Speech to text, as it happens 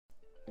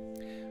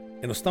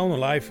Enostavno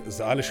live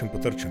z Alešem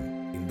Potrčem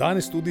in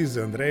danes tudi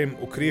z Andrejem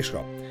Okreško.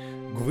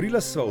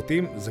 Govorila sva o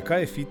tem,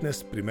 zakaj je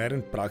fitnes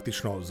primeren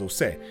praktično za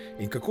vse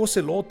in kako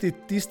se loti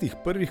tistih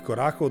prvih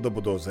korakov, da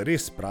bodo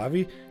zares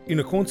pravi in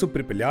na koncu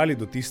pripeljali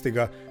do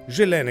tistega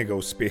želenega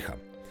uspeha.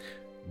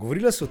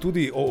 Govorila sva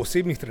tudi o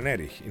osebnih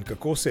trenerjih in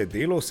kako se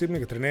delo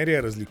osebnega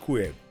trenerja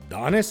razlikuje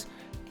danes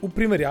v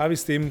primerjavi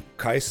s tem,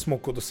 kaj smo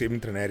kot osebni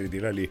trenerji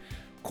delali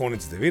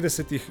konec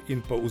 90-ih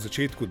in pa v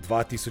začetku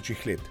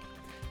 2000-ih let.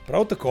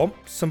 Prav tako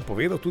sem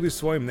povedal tudi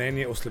svoje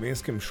mnenje o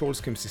slovenskem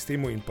šolskem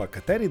sistemu in pa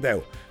kateri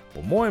del,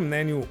 po mojem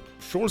mnenju,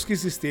 šolski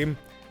sistem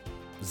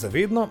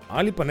zavedno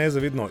ali pa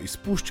nezavedno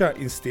izpušča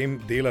in s tem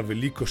dela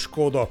veliko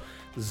škodo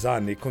za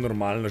neko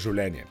normalno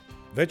življenje.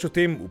 Več o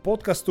tem v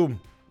podcastu,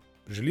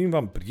 želim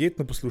vam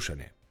prijetno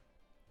poslušanje.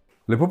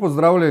 Lepo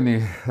pozdravljeni,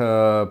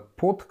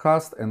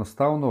 podcast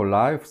Enostavno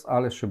live s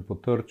Alešem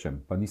Potrčem,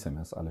 pa nisem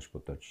jaz Aleš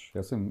Potrč.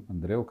 Jaz sem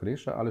Andrej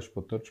Okreša, Aleš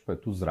Potrč pa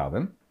je tu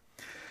zraven.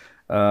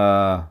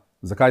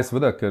 Zakaj?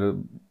 Seveda, ker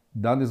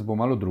danes bo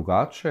malo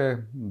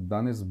drugače,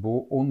 danes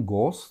bo on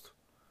gost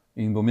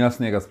in bom jaz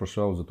njega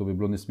spraševal, zato bi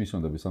bilo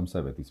nesmiselno, da bi sam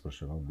sebe ti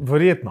spraševal.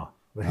 Verjetno.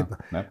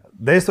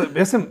 Dejstvo,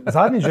 jaz sem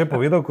zadnjič že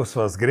povedal, ko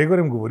sva s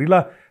Gregorjem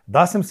govorila,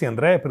 da sem si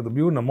Andreja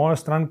pridobil na mojo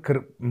stran, ker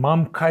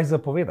imam kaj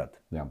zapovedati.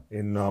 Ja.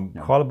 In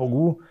hvala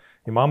Bogu,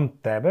 imam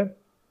tebe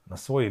na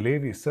svoji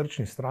levi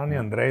srčni strani,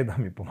 Andrej, da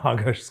mi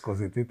pomagaš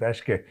skozi te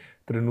težke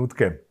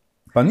trenutke.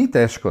 Pa ni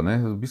težko, ne?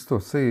 V bistvu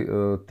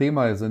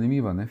tema je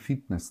zanimiva, ne?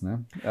 Fitnes.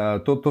 Ne?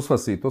 To sva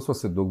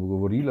se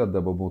dogovorila,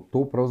 da bomo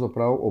to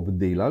pravzaprav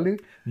obdelali.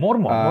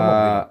 Moramo.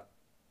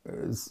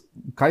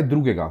 Kaj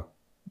drugega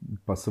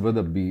pa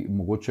seveda bi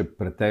mogoče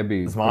pred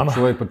tebi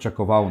človek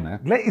pričakoval.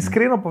 Glej,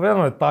 iskreno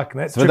povedano je tak.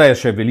 Ne? Seveda je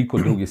še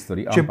veliko drugih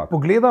stvari. Če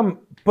pogledam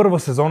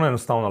prvo sezono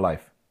Enostavno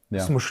live,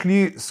 smo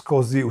šli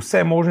skozi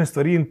vse možne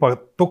stvari in pa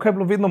to, kar je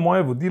bilo vedno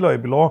moje vodilo,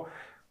 je bilo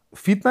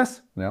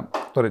fitnes,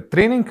 torej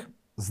trening,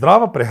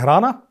 zdrava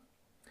prehrana,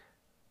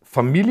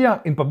 familija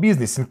in pa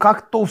biznis. In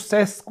kako to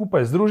vse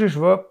skupaj združiš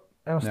v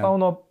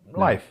Enostavno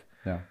live.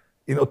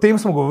 In o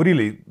tem smo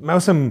govorili. Imel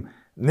sem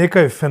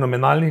nekaj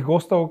fenomenalnih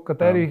gostov,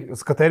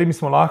 s katerimi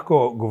smo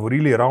lahko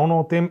govorili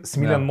ravno o tem.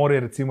 Smiljan Morje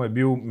recimo je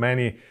bil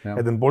meni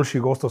eden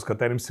boljših gostov, s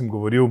katerim sem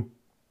govoril.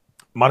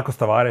 Marko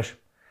Stavareš,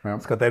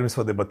 s katerim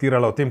smo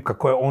debatirali o tem,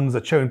 kako je on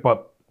začel in pa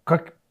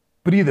kako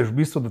prideš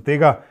v bistvu do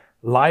tega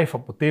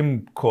live,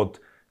 potem kot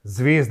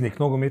zvezdnik,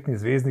 nogometni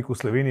zvezdnik v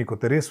Sloveniji,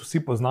 kot res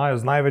vsi poznajo,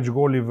 z največ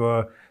goli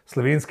v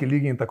slovenski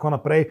ligi in tako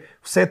naprej.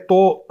 Vse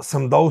to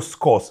sem dal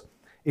skozi.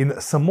 In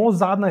samo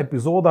zadnja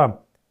epizoda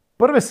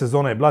prve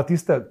sezone je bila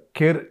tista,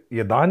 kjer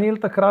je Daniel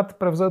takrat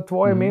prevzel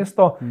tvoje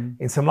mesto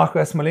in sem lahko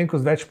jaz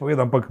malenkost več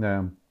povedal, ampak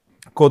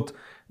kot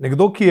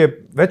nekdo, ki je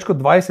več kot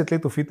 20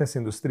 let v fitness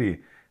industriji,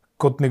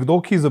 kot nekdo,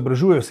 ki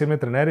izobražuje osebne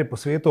trenerje po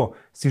svetu,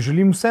 si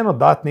želim vseeno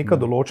dati neka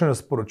določena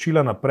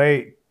sporočila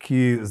naprej,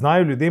 ki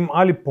znajo ljudem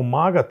ali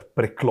pomagati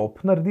preklop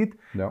narediti,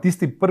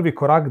 tisti prvi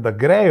korak, da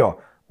grejo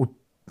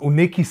v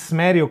neki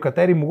smeri, v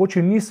kateri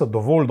mogoče niso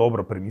dovolj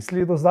dobro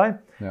premislili do zdaj,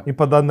 in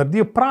pa da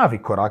naredijo pravi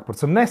korak,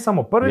 predvsem ne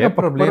samo prvega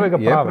pravega.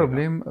 Je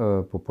problem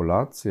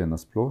populacije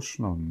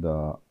nasplošno, da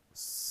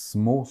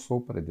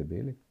so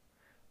predebeli?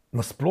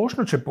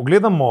 Nasplošno, če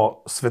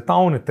pogledamo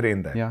svetovne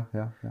trende,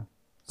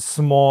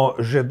 smo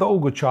že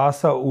dolgo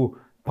časa v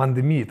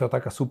pandemiji, to je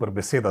taka super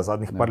beseda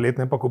zadnjih par let,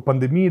 ampak v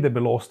pandemiji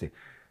debelosti.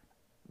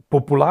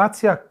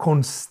 Populacija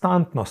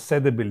konstantno se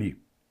debeli.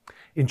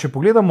 In če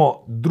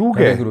pogledamo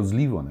druge... To je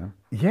grozljivo, ne?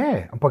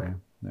 Je, ampak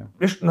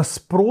veš,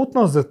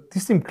 nasprotno z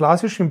tistim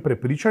klasičnim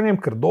prepričanjem,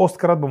 ker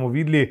dostikrat bomo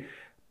videli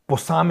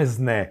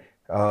posamezne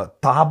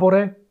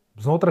tabore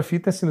znotraj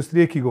fitness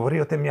industrije, ki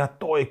govorijo o tem,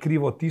 to je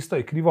krivo, tisto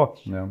je krivo.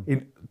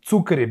 In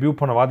cuker je bil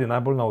ponavadi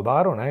najbolj na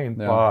udaru, ne? In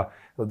pa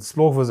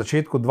sploh v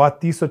začetku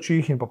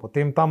 2000-ih in pa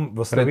potem tam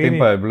v Sloveniji. Predtem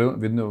pa je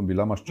vedno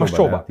bila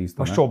maščoba.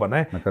 Maščoba,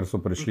 ne? Na kar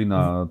so prišli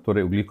na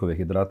ogljikove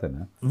hidrate.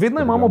 Ne?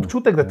 Vedno imamo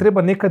občutek, da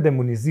treba nekaj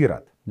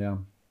demonizirati.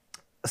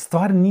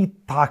 Stvar ni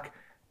tako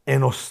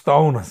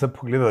enostavna za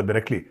pogled, da bi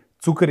rekli,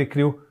 cuker je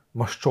kriv,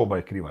 maščoba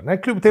je kriva. Ne?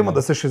 Kljub temu,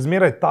 da se še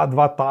zmeraj ta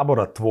dva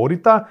tabora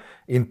tvorita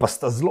in pa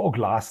sta zelo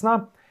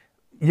glasna,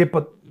 je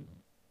pa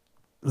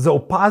za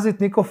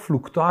opaziti neko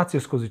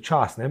fluktuacijo skozi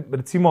čas. Ne?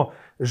 Recimo,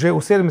 že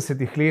v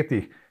 70-ih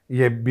letih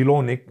je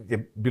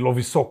bilo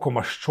visoko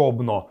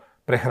maščobno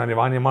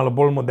prehranjevanje, malo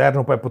bolj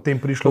moderno, pa je potem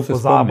prišlo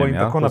pozabo in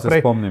tako naprej. To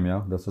se spomnim,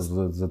 da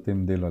so za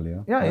tem delali.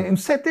 In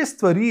vse te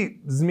stvari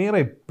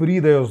zmeraj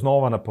pridejo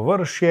znova na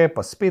površje,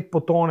 pa spet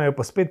potonejo,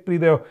 pa spet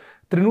pridejo.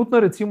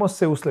 Trenutno recimo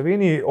se v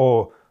Sloveniji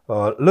o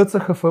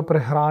LCHF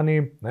prehrani,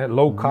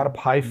 low carb,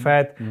 high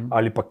fat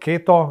ali pa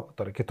keto,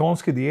 torej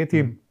ketonski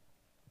dieti,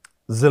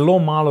 zelo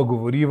malo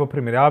govori v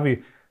primerjavi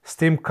s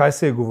tem, kaj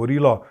se je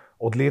govorilo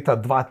od leta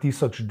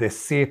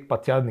 2010 pa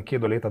tja nekje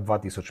do leta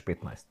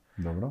 2015.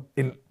 Dobro.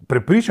 In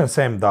prepričan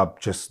sem, da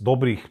čez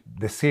dobrih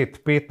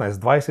 10,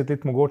 15, 20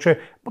 let mogoče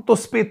bo to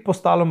spet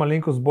postalo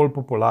malenkost bolj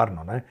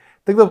popularno. Ne?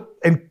 Tako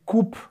da en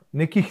kup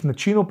nekih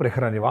načinov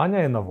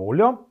prehranjevanja je na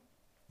voljo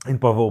in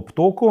pa v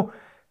obtoku.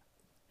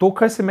 To,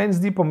 kaj se meni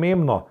zdi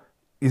pomembno,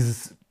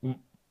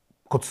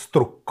 kot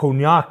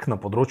strokovnjak na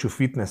področju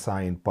fitnesa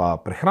in pa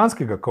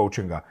prehranskega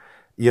coachinga,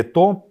 je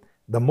to,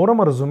 da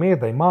moramo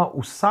razumeti, da ima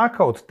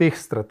vsaka od teh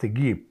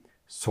strategij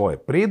svoje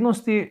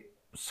prednosti,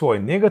 svoje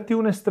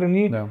negativne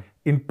strani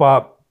in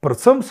pa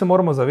predvsem se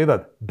moramo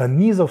zavedati, da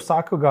ni za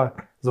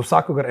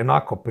vsakogar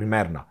enako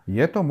primerna.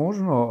 Je to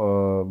možno,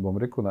 bom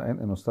rekel, na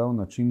en enostaven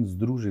način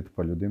združiti,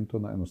 pa ljudem to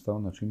na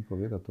enostaven način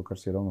povedati, to, kar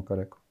si ravno kar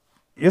rekel?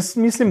 Jaz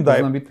mislim, da je...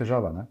 To zna biti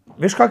težava, ne?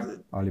 Veš kak?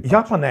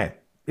 Ja pa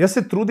ne. Jaz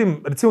se trudim,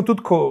 recimo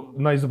tudi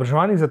na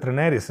izobraževanjih za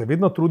trenerje, se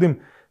vedno trudim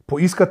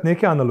poiskati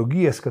neke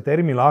analogije, s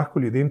katerimi lahko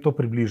ljudem to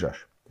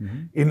približaš.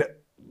 In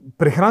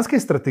prehranske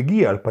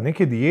strategije ali pa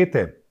neke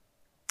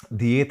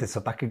diete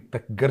so tak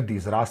grdi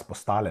izraz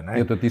postale.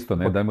 Je to tisto,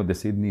 ne? Dajmo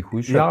 10 dni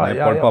hujšati,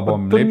 pa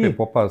bom lepi,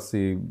 pa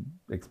si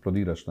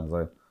eksplodiraš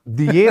nazaj.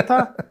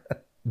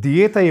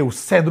 Dieta je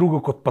vse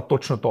drugo kot pa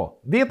točno to.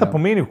 Dieta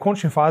pomeni v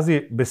končni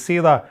fazi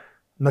beseda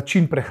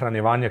način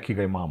prehranjevanja, ki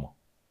ga imamo.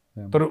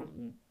 Torej,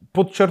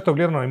 pod črto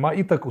gledano ima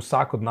itak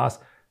vsak od nas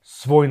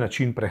svoj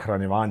način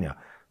prehranjevanja.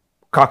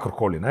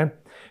 Kakorkoli. Ne?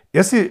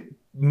 Jaz si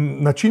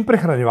način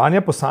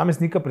prehranjevanja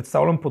posameznika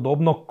predstavljam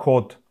podobno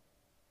kot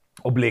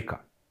obleka.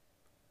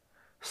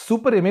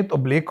 Super je imeti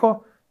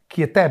obleko,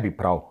 ki je tebi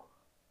prav.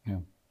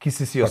 Ki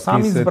si jo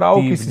sam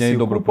izbral, ki si jo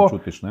dobro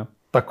počutiš.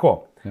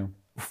 Tako.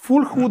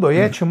 Ful hudo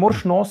je, če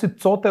moraš nositi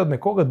cote od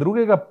nekoga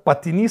drugega, pa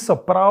ti niso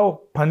prav,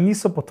 pa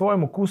niso po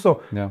tvojem okusu.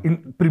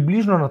 In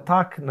približno na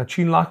tak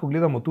način lahko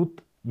gledamo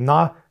tudi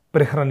na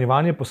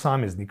prehranjevanje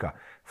posameznika.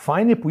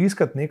 Fajn je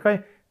poiskati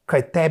nekaj,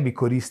 kaj tebi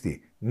koristi.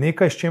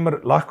 Nekaj, s čimer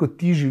lahko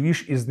ti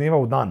živiš iz dneva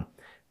v dan.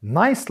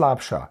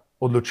 Najslabša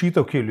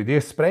odločitev, ki jo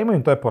ljudje sprejmejo,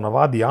 in to je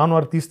ponavadi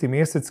januar, tisti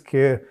mesec,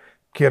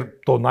 kjer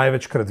to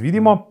največkrat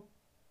vidimo,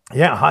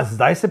 je,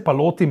 zdaj se pa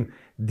lotim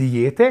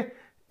diete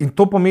in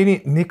to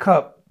pomeni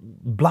neka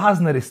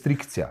blazna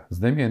restrikcija.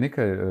 Zdaj mi je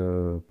nekaj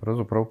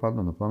pravzaprav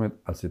padlo na pamet,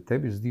 a se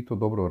tebi zdi to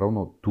dobro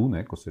ravno tu,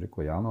 ko si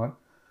rekel januar,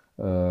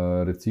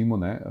 recimo,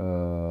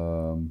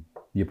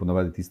 je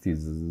ponavadi tisti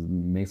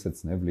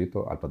mesec v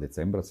leto, ali pa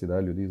decembra si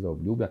dajo ljudi za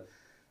obljube,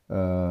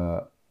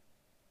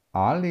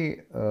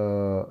 ali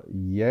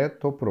je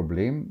to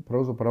problem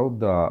pravzaprav,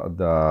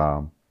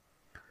 da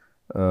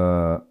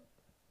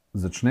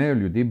začnejo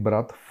ljudje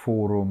brati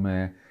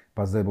forume,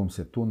 pa zdaj bom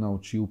se to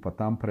naučil, pa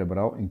tam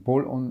prebral, in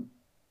pol on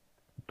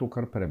to,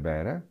 kar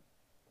prebere,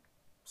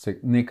 se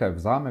nekaj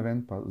vzame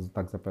ven, pa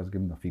tako zdaj pa jaz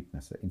grem na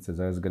fitnese in se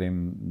zdaj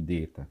grem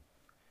diete.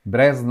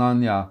 Brez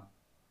znanja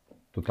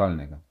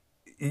totalnega.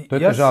 To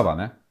je težava,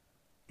 ne?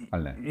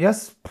 Ali ne?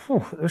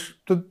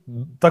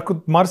 Tako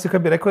kot marsikaj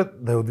bi rekel,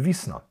 da je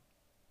odvisno.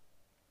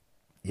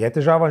 Je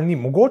težava ali ni?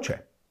 Mogoče.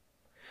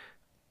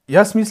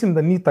 Jaz mislim,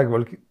 da ni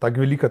tako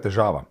velika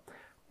težava.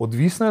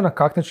 Odvisno je, na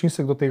kak način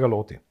se kdo tega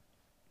loti.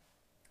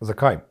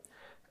 Zakaj?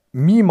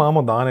 Mi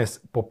imamo danes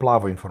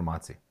poplavo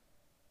informacij.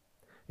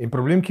 In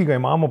problem, ki ga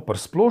imamo pri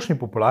splošni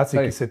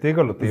populaciji, ki se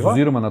tega loteva,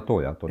 oziroma na to,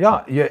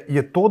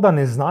 je to, da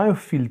ne znajo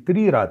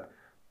filtrirati,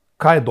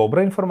 kaj je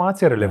dobra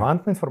informacija,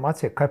 relevantna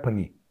informacija, kaj pa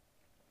ni.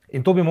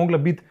 In to bi mogla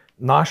biti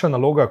naša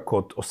naloga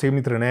kot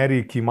osebni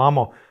trenerji, ki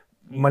imamo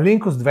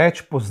malenkost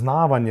več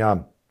poznavanja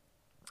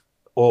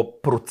o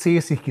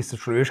procesih, ki se v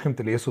človeškem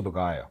telesu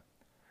dogajajo.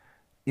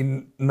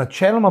 In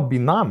načeloma bi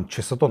nam,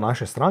 če so to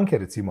naše stranke,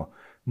 recimo,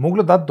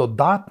 moglo dati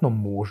dodatno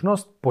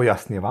možnost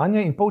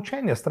pojasnjevanja in pa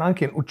učenja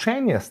stranke. In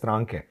učenje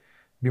stranke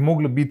bi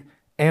moglo biti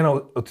ena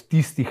od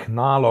tistih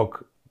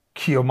nalog,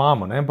 ki jo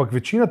imamo. Ampak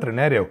večina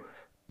trenerjev,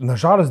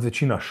 nažalost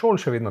večina šol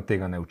še vedno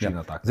tega ne uči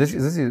na tak način.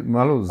 Zdaj si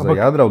malo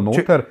zajadral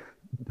noter.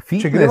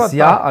 Fitnes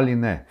ja ali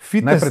ne?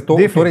 Najprej to,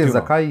 torej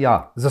zakaj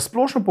ja? Za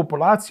splošno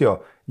populacijo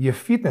je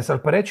fitnes, ali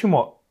pa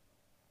rečemo,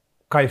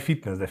 kaj je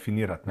fitnes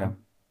definirati.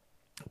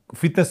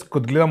 Fitnes,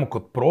 kot gledamo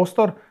kot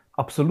prostor,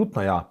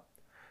 absolutno ja.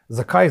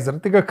 Zakaj?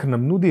 Zaradi tega, ker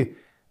nam nudi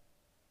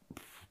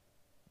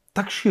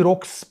tak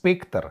širok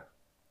spekter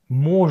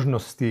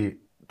možnosti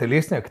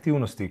telesne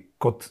aktivnosti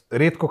kot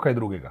redko kaj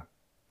drugega.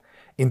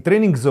 In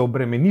trening z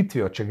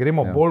obremenitvijo, če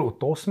gremo bolj v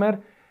to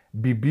smer,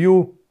 bi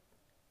bil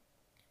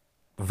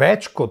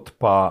več kot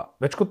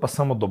pa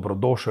samo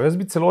dobrodošel. Jaz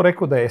bi celo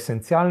rekel, da je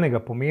esencialnega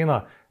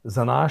pomena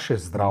za naše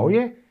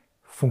zdravje,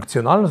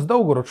 funkcionalnost,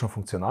 dolgoročno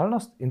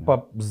funkcionalnost in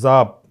pa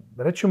za,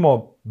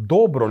 rečemo,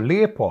 dobro,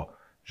 lepo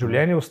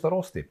življenje v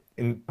starosti.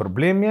 In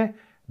problem je,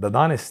 da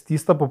danes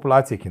tista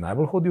populacija, ki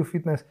najbolj hodi v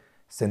fitness,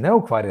 se ne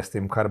ukvarja s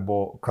tem, kar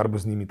bo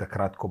z njimi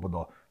takrat, ko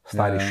bodo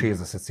stari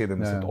 60,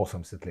 70,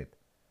 80 let.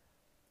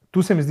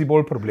 Tu se mi zdi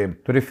bolj problem.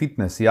 Torej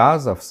fitness ja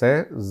za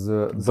vse,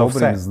 z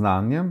dobrim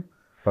znanjem,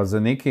 pa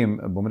z nekim,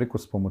 bom rekel,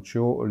 s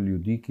pomočjo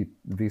ljudi, ki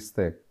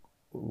veste,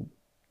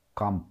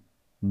 kam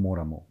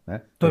moramo.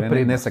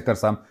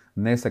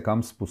 Ne se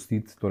kam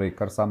spustiti, torej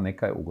kar sam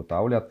nekaj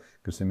ugotavljati,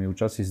 ker se mi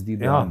včasih zdi,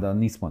 da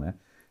nismo.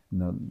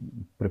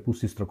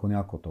 Prepusti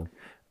strokovnjako to.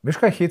 Veš,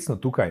 kaj je hecno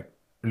tukaj?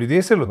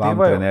 Ljudje se lotevajo...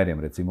 Vam trenerjem,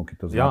 recimo, ki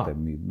to znate.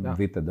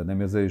 Veste, da ne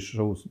bi zdaj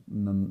šel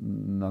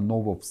na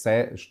novo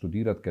vse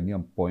študirati, ker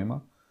nimam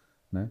pojma.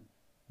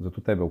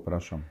 Zato tebe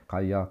vprašam,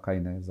 kaj ja, kaj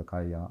ne,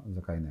 zakaj ja,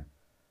 zakaj ne.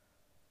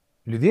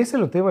 Ljudje se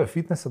lotevajo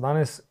fitnesa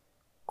danes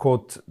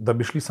kot da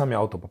bi šli sami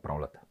avto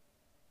popravljati.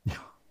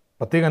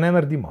 Pa tega ne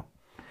naredimo.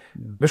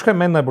 Veš, kaj je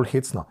meni najbolj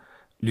hecno?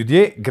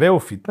 Ljudje grejo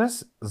v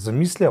fitness,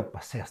 zamislijo,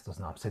 pa se jaz to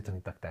znam, vse to ni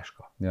tako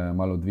težko. Ja,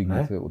 malo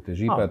dvignete,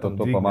 uteži, pa je to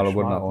pa malo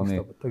gor na oni.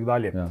 Tako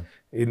dalje. Ja.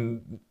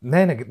 In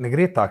ne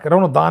gre tako.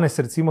 Ravno danes,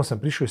 recimo,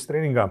 sem prišel iz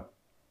treninga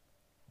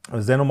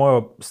z eno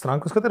mojo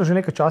stranko, s katero že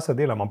nekaj časa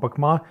delam, ampak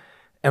ima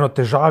eno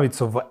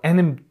težavico v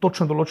enem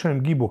točno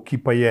določenem gibu,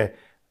 ki pa je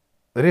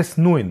res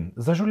nujen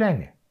za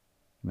življenje.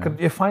 Ja. Ker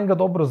je fajn ga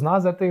dobro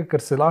znati, zaradi tega,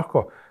 ker se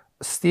lahko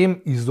s tem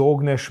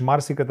izogneš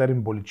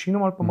marsikaterim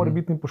bolečinam ali pa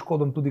morebitnim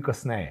poškodom tudi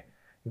kasneje.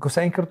 In ko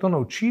se enkrat to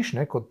naučiš,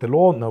 ko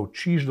telo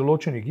naučiš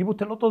določenih gibov,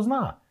 telo to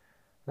zna.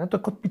 To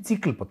je kot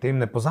bicikl, potem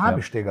ne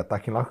pozabiš tega,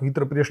 tako in lahko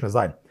hitro prideš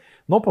nazaj.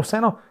 No, pa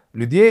vseeno,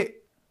 ljudje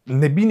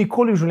ne bi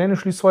nikoli v življenju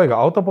šli svojega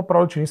avta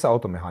popravljati, če niso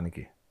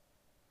avtomehaniki.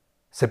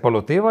 Se pa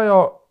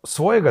lotevajo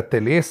svojega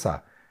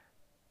telesa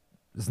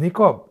z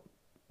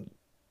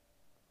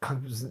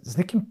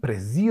nekim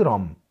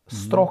prezirom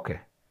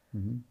stroke,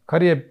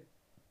 kar je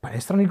po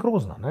eni strani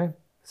grozno.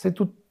 Se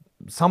tudi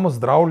samo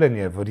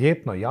zdravljenje,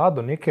 verjetno, ja,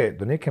 do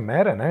neke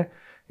mere.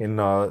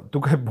 In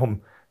tukaj bom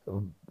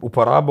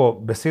uporabil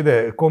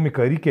besede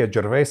komika Rickyja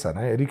Gervaisa.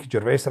 Ricky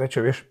Gervais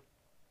reče, veš,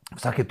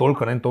 vsake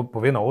toliko, to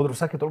pove na odru,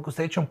 vsake toliko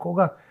srečam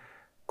koga,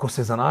 ko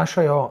se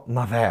zanašajo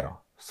na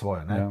vero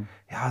svojo.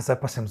 Ja, zdaj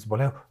pa sem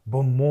zbolel,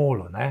 bom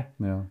molil.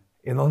 Ja.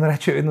 In on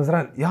reče vedno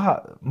zraven, ja,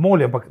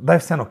 moli, ampak daj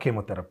vseeno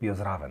kemoterapijo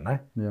zraven.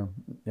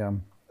 Ja.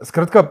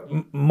 Skratka,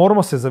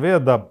 moramo se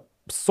zavedati, da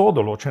so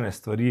določene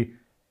stvari,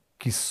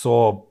 ki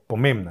so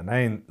pomembne.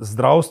 In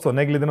zdravstvo,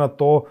 ne glede na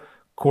to,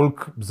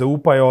 koliko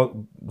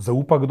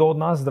zaupa kdo od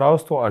nas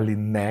zdravstvo ali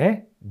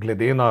ne,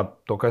 glede na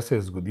to, kaj se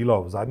je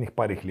zgodilo v zadnjih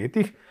parih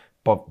letih,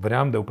 pa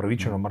verjamem, da je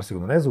upravičeno,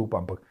 marsikdo ne zaupa,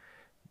 ampak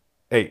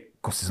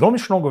ko si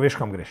zlomiš nogo, veš,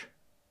 kam greš.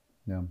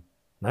 Ja.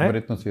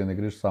 Verjetno si jo ne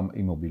greš sam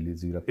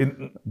imobilizirati.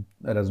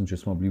 Razen, če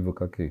smo bili v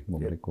kakej,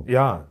 bom rekel.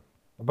 Ja,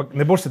 ampak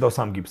ne boš si dal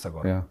sam gipsa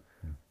gor. Ja.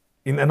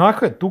 In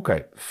enako je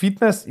tukaj.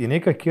 Fitness je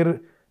nekaj,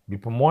 kjer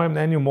bi po mojem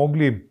mnenju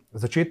mogli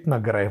začeti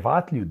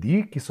nagrajevati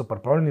ljudi, ki so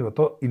pripravljeni v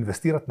to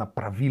investirati na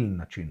pravilen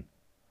način.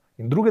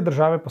 In druge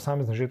države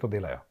posamezno že to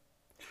delajo.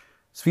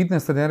 S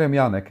fitness trenerjem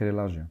ja, ker je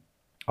lažje.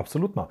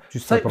 Absolutno.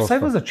 Vsaj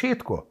v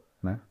začetku.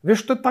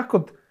 Veš, to je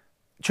tako,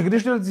 če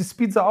greš delati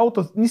izpit za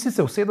avto, nisi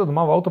se usedel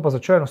doma v avto, pa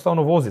začel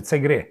enostavno voziti,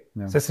 vse gre.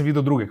 Vse sem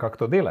videl druge,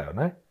 kako to delajo.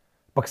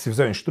 Pa si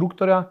vzel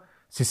inštruktorja,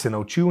 si se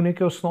naučil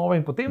neke osnove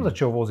in potem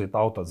začel voziti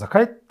avto.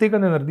 Zakaj tega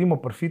ne naredimo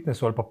pri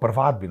fitnessu ali pa pri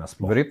vadbi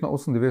nasploh? Verjetno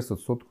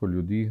 98%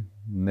 ljudi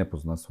ne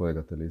pozna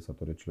svojega telesa,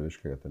 torej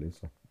človeškega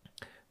telesa.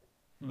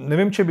 Ne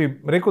vem, če bi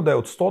rekel, da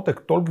je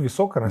odstotek toliko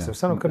visok, ker se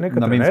vseeno kar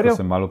nekaj trenerjev. Namensko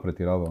sem malo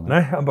pretiraval.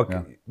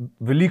 Ampak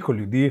veliko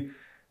ljudi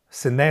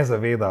se ne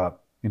zaveda.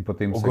 In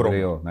potem se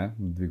grejo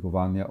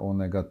dvigovanja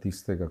onega,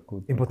 tistega.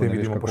 In potem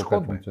vidimo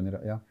poškodbe.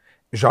 Ja.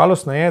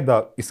 Žalostno je,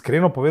 da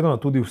iskreno povedano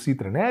tudi vsi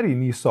trenerji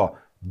niso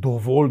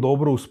dovolj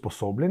dobro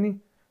usposobljeni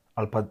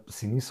ali pa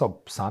si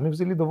niso sami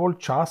vzeli dovolj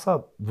časa,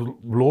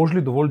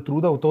 vložili dovolj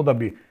truda v to, da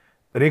bi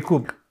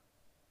rekel,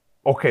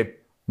 ok.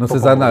 No,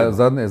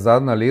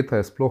 zadnja leta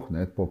je sploh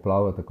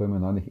poplava tako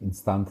imenovanih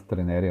instant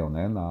trenerjev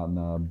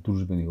na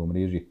družbenih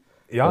omrežjih.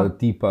 Ja.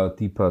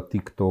 Tipa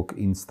TikTok,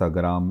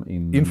 Instagram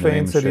in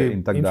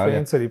tako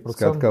dalje.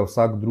 Skratka,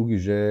 vsak drugi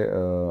že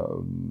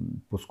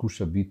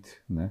poskuša biti.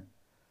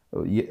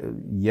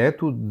 Je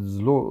tudi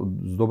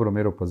z dobro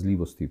mero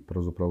pazljivosti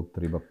pravzaprav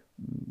treba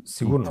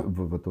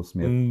v to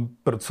smer.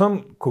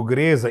 Predvsem, ko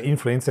gre za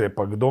influencerje,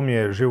 pa kdo mi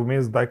je že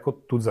vmes zdaj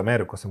tudi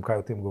zameril, ko sem kaj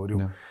o tem govoril.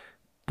 Ja.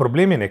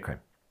 Problem je nekaj.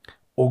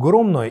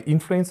 Ogromno je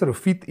influencerjev,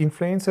 fit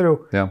influencerjev,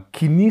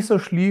 ki niso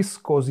šli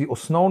skozi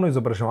osnovno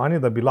izobraževanje,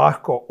 da bi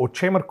lahko o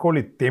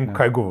čemarkoli tem,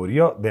 kaj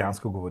govorijo,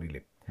 dejansko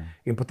govorili.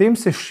 In potem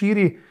se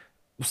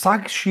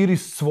vsak širi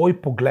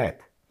svoj pogled.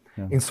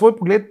 In svoj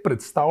pogled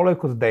predstavljajo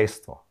kot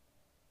dejstvo.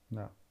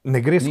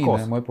 Ne gre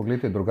skozi. Moj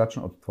pogled je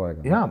drugačen od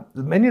tvojega. Ja,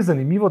 meni je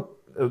zanimivo,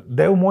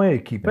 del moje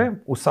ekipe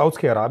v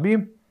Saudski Arabiji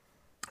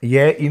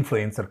je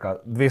influencerka.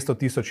 200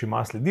 000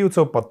 ima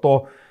sledilcev, pa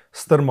to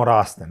strmo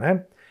raste.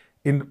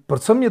 In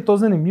predvsem je to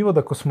zanimivo,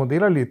 da ko smo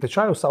delali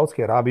tečaj v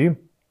Saudski Arabiji,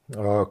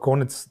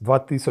 konec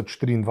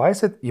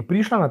 2023, je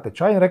prišla na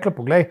tečaj in rekla,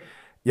 poglej,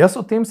 jaz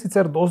o tem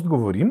sicer dosti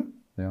govorim,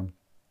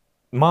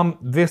 imam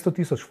 200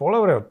 000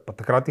 followerjev, pa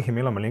takrat jih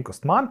imela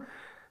malenkost manj,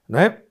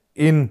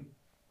 in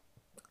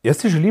jaz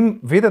si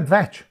želim vedeti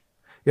več.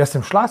 Jaz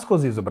sem šla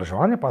skozi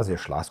izobraževanje, pa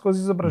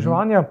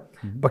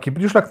ki je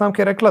prišla k nam,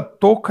 ki je rekla,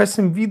 to, kaj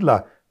sem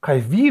videla, kaj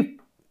vi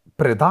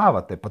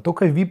predavate, pa to,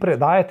 kaj vi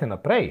predajate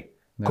naprej,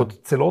 kot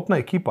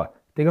celotna ekipa,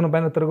 tega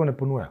nobena trga ne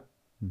ponuja.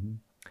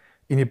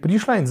 In je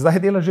prišla in zdaj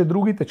dela že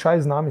drugi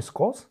tečaj z nami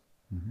skozi.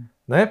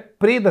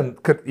 Preden,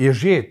 ker je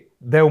že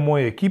del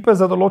moje ekipe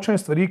za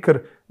določene stvari,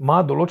 ker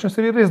ima določene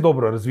stvari res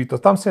dobro razvito.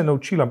 Tam se je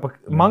naučila, ampak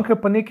manjka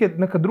pa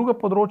neka druga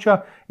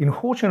področja in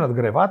hoče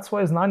nadgrajevati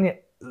svoje znanje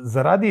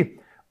zaradi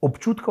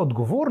občutka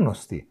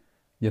odgovornosti,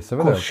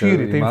 ko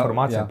širi te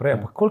informacije naprej.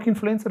 Ampak koliko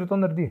influencerjev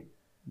to naredi?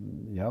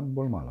 Ja,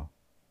 bolj malo.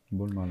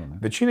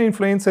 Večina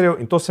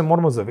influencerjev, in to se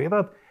moramo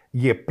zavedati,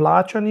 je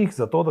plačanih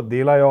za to, da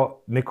delajo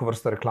neko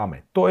vrsto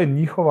reklame. To je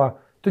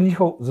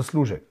njihov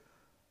zaslužek.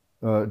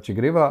 Če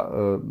greva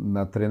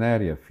na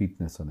trenerje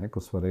fitnesa,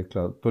 ko smo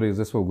rekla, torej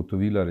zdaj smo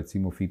ugotovila,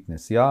 recimo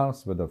fitnes, ja,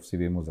 seveda vsi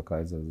vemo,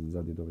 zakaj,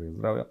 zaradi dobrega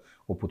zdravja,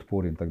 o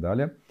podpori in tako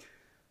dalje.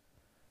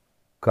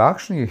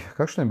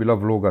 Kakšna je bila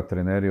vloga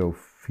trenerjev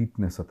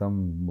fitnesa tam,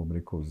 bom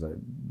rekel, zdaj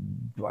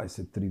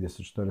 20,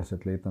 30,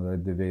 40 let,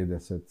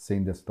 90,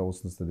 70,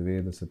 80,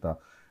 90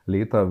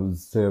 leta,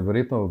 se je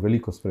verjetno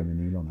veliko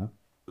spremenilo, ne?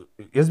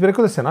 Jaz bi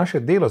rekel, da se naše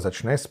delo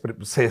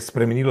se je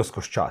spremenilo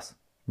skozi čas.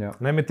 Ja.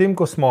 Medtem,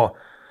 ko smo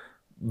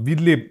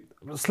videli,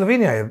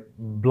 Slovenija je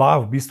bila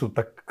v bistvu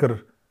tako kar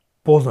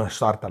pozno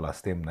štartala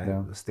s tem,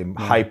 s tem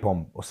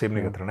hajpom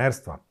osebnega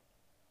trenerstva.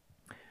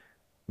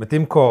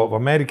 Medtem, ko v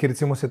Ameriki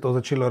recimo se je to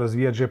začelo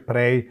razvijati že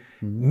prej,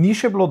 ni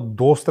še bilo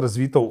dosti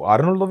razvito v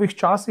Arnoldovih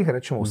časih,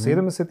 rečemo v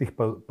 70-ih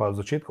pa v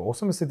začetku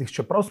 80-ih,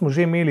 čeprav smo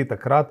že imeli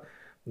takrat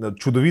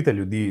čudovite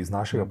ljudi iz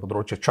našega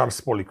področja.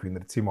 Charles Poliquin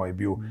recimo je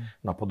bil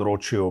na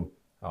področju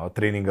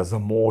treninga za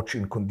moč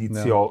in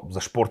kondicijo za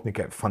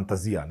športnike,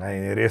 fantazija.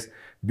 In je res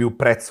bil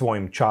pred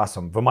svojim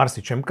časom. V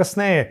marsičem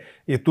kasneje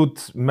je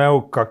tudi imel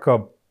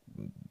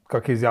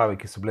kakšne izjave,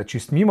 ki so bile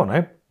čist mimo,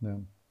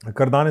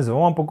 kar danes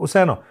vemo, ampak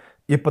vseeno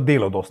je pa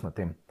delal dosti na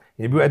tem.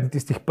 Je bil eden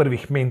tistih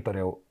prvih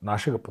mentorjev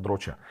našega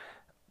področja.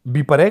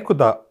 Bi pa rekel,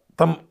 da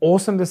tam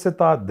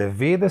 80-ta,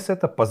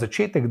 90-ta, pa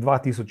začetek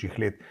 2000-ih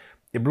let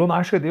je bilo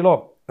naše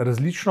delo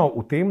različno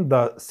v tem,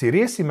 da si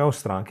res imel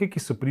stranke, ki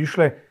so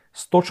prišle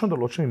s točno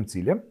določenim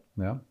ciljem,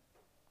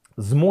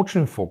 z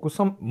močnim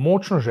fokusom,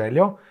 močno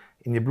željo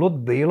in je bilo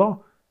delo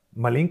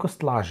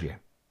malenkost lažje.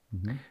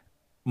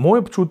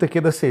 Moj občutek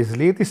je, da se je z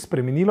leti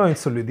spremenilo in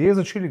so ljudje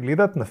začeli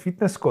gledati na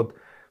fitnes kot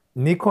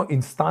neko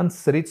instant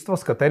sredstvo,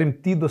 s katerim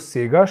ti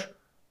dosegaš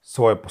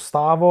svojo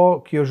postavo,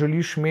 ki jo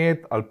želiš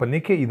imeti, ali pa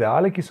neke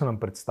ideale, ki so nam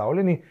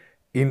predstavljeni.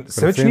 In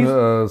predvsem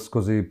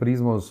skozi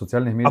prizmo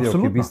socialnih medijev,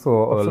 ki v bistvu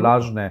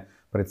lažne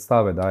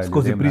predstave daje.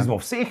 Skozi prizmo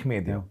vseh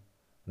medijev.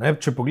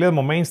 Če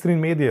pogledamo mainstream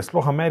medije,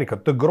 sploh Amerika,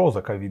 to je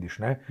groza, kaj vidiš.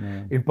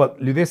 In pa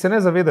ljudje se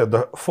ne zavedajo,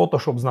 da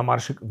Photoshop zna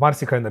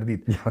marsikaj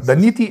narediti. Da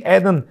niti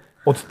eden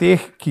od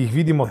teh, ki jih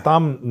vidimo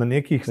tam na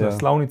nekih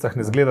naslovnicah,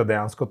 ne zgleda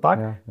dejansko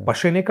tako, pa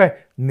še nekaj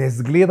ne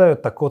zgledajo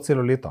tako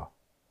celo leto.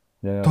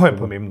 To je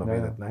pomembno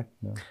vedeti.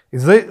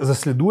 In zdaj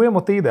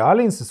zasledujemo te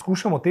ideale in se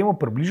skušamo temu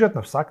približati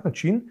na vsak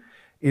način.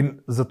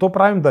 In zato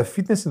pravim, da je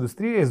fitnes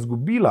industrija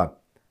izgubila,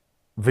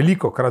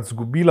 velikokrat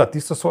izgubila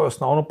tisto svoje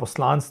osnovno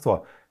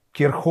poslanstvo,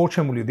 kjer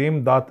hočemo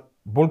ljudem dati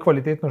bolj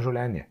kvalitetno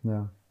življenje.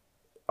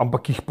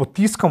 Ampak jih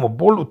potiskamo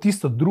bolj v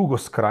tisto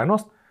drugo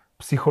skrajnost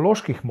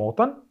psiholoških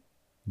motenj,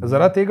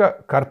 zaradi tega,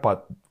 kar pa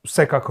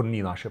vsekakor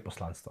ni naše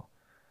poslanstvo.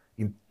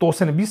 In to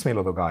se ne bi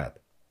smelo dogajati.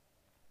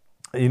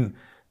 In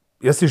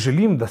jaz si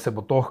želim, da se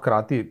bo to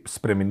hkrati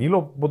spremenilo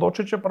v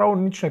bodoče, čeprav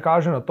nič ne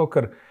kaže na to,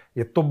 ker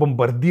je to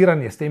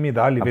bombardiranje s temi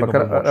ideali vedno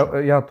bolj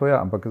močno. Ja, to je,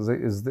 ampak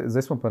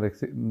zdaj smo pa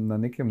na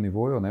nekem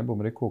nivoju,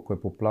 bom rekel, ko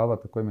je poplava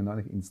tako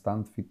imenovanih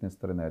instant fitness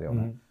trenerjev,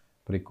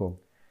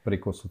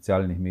 preko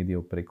socialnih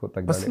medijev, preko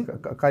tak dalje.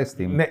 Kaj s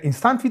tem? Ne,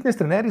 instant fitness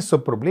trenerji so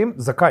problem,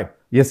 zakaj?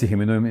 Jaz jih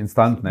imenujem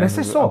instant,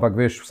 ampak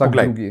veš, vsak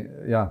drugi.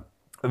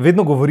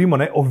 Vedno govorimo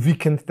o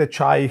vikend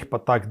tečajih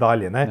pa tak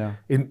dalje.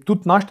 In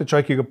tudi naš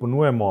tečaj, ki ga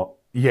ponujemo,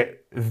 je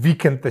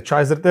vikend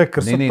tečaj,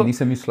 ker so to...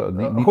 Nisem mislil,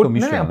 ni to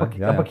mišljeno.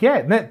 Ampak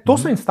je, to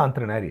so instant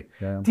trenerji.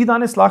 Ti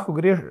danes lahko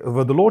greš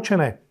v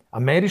določene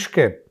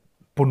ameriške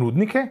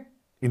ponudnike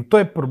in to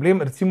je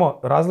problem, recimo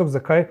razlog,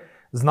 zakaj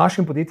z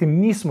našim podjetjem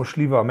nismo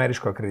šli v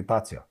ameriško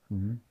akreditacijo.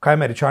 Kaj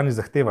Američani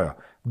zahtevajo?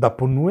 Da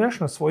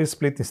ponujaš na svoji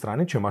spletni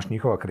strani, če imaš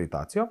njihovo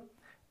akreditacijo,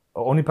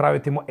 oni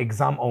pravijo temu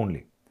exam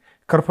only.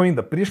 Kar pomeni,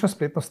 da prideš na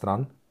spletno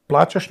stran,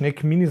 plačaš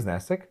nek mini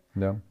znesek,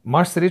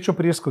 imaš srečo,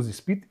 priješ skozi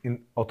izpit in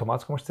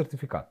avtomatsko imaš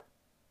certifikat.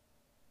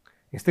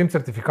 In s tem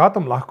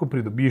certifikatom lahko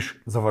pridobiš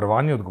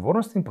zavarovanje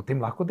odgovornosti in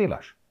potem lahko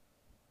delaš.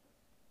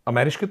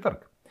 Ameriški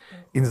trg.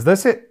 In zdaj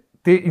se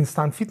te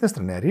instant fitness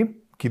trenerji,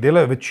 ki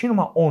delajo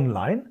večinoma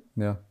online,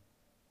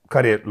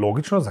 kar je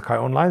logično,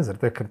 zakaj online,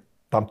 zato ker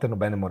tam te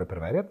noben ne more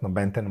preverjati,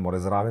 noben te ne more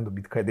zraven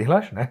dobiti, kaj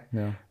delaš,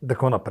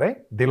 tako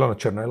naprej, delo na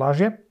črno je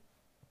lažje.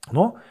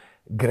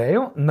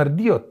 Grejo,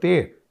 naredijo te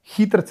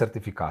hitre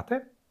certifikate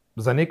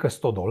za nekaj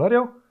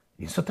 $100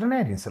 in so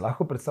trenerji in se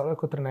lahko predstavljajo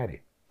kot trenerji.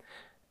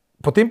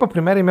 Potem pa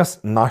primerim jaz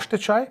naš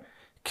tečaj,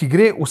 ki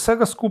gre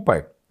vsega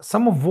skupaj,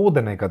 samo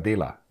vodenega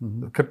dela,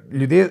 ker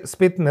ljudje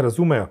spet ne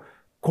razumejo,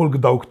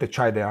 koliko dolg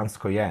tečaj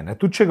dejansko je.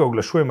 Tudi če ga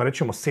oglašujemo,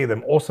 rečemo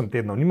 7-8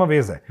 tednov, nima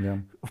veze.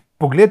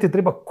 Pogled je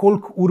treba,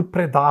 koliko ur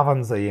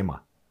predavanj zajema.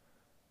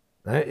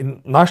 In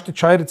naš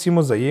tečaj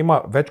recimo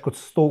zajema več kot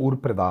 100 ur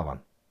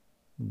predavanj.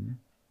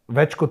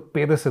 Več kot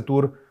 50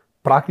 ur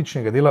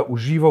praktičnega dela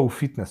uživa v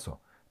fitnesu.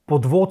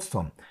 Pod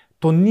vodstvom.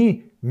 To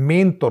ni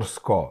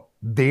mentorsko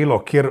delo,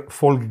 kjer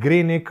folk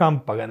gre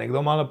nekam, pa ga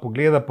nekdo malo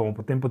pogleda, pa mu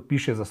potem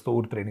podpiše za 100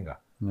 ur treninga.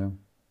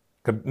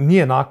 Ker ni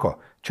enako,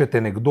 če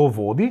te nekdo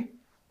vodi,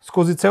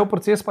 skozi cel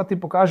proces pa ti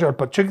pokaže, ali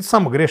pa če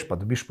samo greš, pa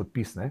dobiš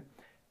podpis.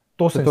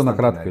 To na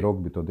kratki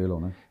rok bi to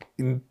delal.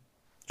 In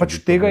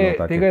pač tega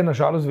je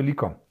nažalost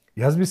veliko.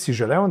 Jaz bi si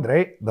želel,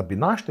 Andrej, da bi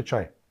naš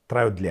tečaj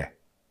trajal dlje.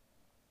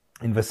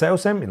 In vesel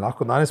sem in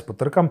lahko danes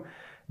potrkam,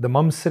 da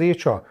imam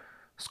srečo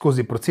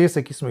skozi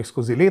procese, ki smo jih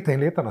skozi leta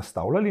in leta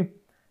nastavljali,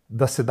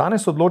 da se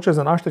danes odločajo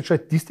za naš tečaj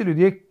tisti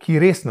ljudje, ki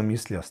resno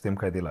mislijo s tem,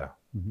 kaj delajo.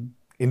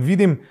 In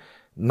vidim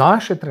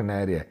naše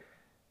trenerje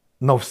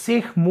na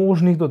vseh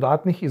možnih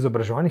dodatnih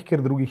izobraževanjih,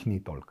 ker drugih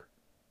ni toliko.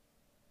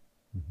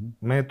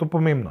 Meni je to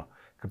pomembno.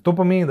 Ker to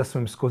pomeni, da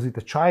smo jim skozi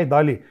tečaj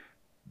dali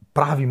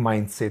pravi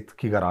mindset,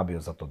 ki ga rabijo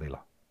za to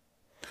delo.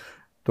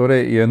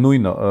 Torej je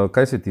nujno.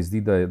 Kaj se ti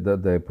zdi,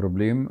 da je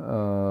problem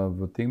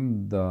v tem,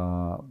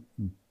 da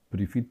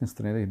pri fitness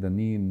trenerjih, da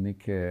ni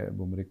neke,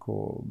 bom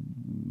rekel,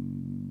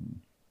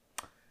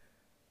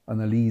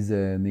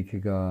 analize,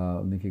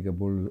 nekega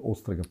bolj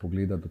ostrega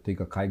pogleda do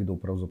tega, kaj kdo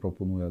pravzaprav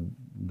ponuja,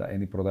 da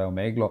eni prodajo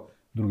meglo,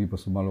 drugi pa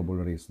so malo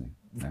bolj resni.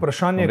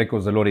 Vprašanje,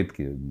 rekel, zelo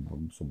redki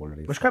so bolj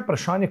resni. Veš kaj je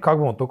vprašanje,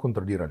 kako bomo to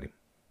kontrolirali?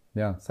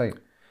 Ja, saj,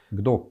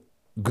 kdo?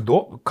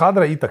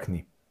 Kadra itak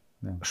ni.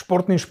 Ja.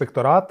 Športni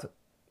inšpektorat,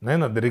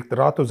 na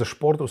direktoratu za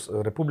šport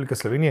Republike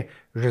Slovenije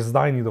že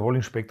zdaj ni dovolj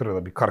inšpektorjev,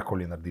 da bi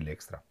karkoli naredili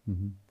ekstra.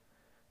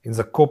 In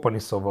zakopani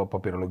so v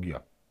papirologijo.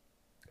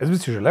 Jaz bi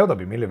si želel, da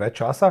bi imeli več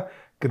časa,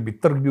 ker bi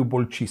trg bil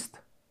bolj čist.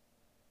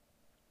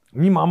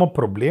 Mi imamo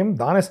problem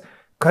danes,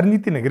 kar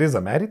niti ne gre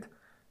zameriti,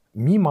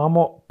 mi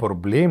imamo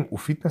problem v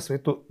fitness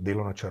svetu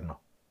delo na črno.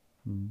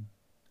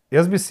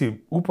 Jaz bi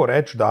si upal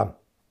reči, da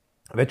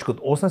več kot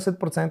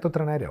 80%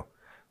 trenerjev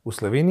v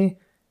Sloveniji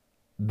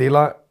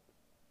dela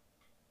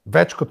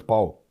več kot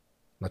pol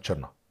na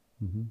črno.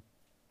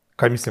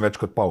 Kaj mislim več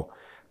kot pol?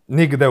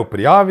 Nek del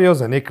prijavijo,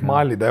 za nek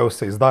mali del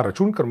se izda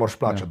račun, ker moraš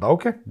plačati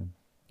davke.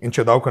 In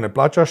če davko ne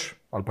plačaš,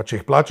 ali pa če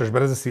jih plačaš,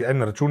 brez da si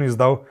en račun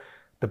izdal,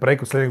 te prej,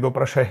 ko se nekdo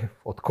vpraša,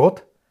 odkot.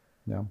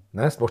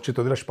 Sploh če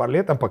to delaš par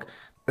let, ampak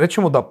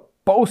rečemo, da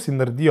pol si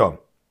naredijo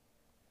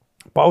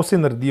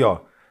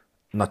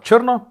na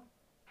črno,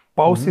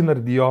 pol si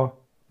naredijo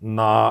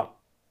na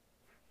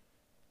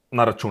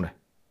račune.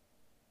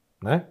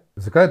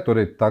 Zakaj je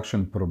torej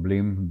takšen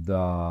problem,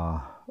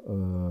 da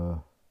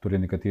torej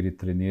nekateri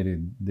trenerji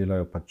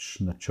delajo pač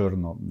na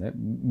črno?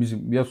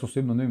 Mislim, jaz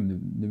osebno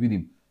ne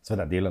vidim,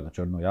 seveda dela na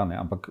črno,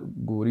 ampak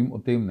govorim o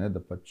tem, da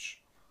pač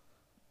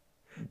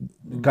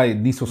kaj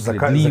niso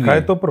sledljivi. Zakaj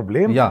je to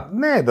problem? Ja.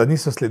 Ne, da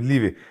niso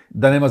sledljivi.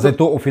 Da nema zdaj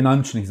to o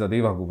finančnih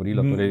zadevah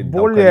govorila, torej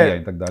davkarija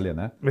in tako dalje.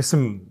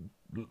 Mislim,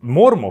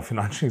 moramo o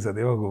finančnih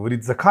zadevah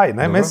govoriti. Zakaj?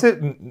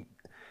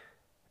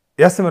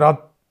 Jaz sem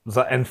rad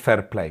za en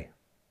fair play.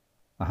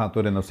 Aha,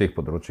 torej na vseh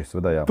področjih,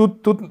 seveda, ja.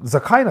 Tudi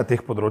zakaj na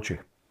teh področjih?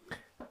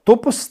 To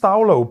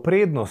postavlja v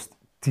prednost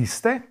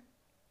tiste,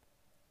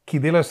 ki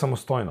delajo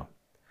samostojno.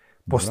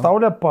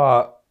 Postavlja pa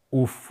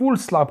v ful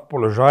slab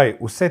položaj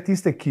vse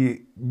tiste, ki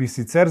bi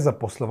sicer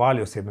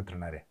zaposlovali osebne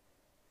trenerje.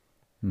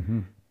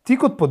 Ti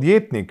kot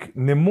podjetnik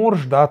ne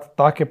moreš dati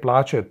take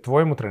plače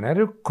tvojemu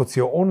trenerju, kot si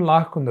jo on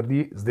lahko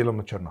naredi z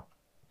delom na črno.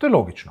 To je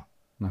logično.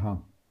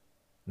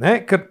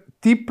 Ker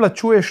ti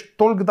plačuješ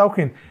toliko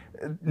davke in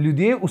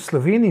ljudje v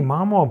Sloveniji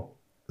imamo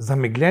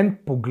zamegljen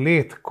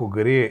pogled, ko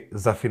gre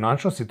za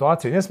finančno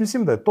situacijo. In jaz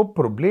mislim, da je to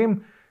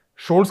problem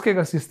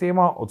šolskega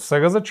sistema od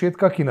vsega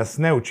začetka, ki nas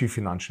ne uči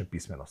finančne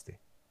pismenosti.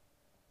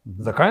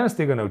 Zakaj nas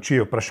tega ne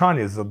učijo?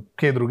 Vprašanje za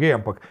kje druge,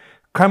 ampak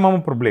kaj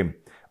imamo problem?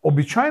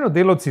 Običajno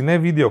delavci ne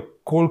vidijo,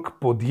 koliko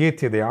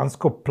podjetje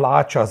dejansko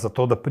plača za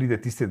to, da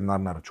pride tisti denar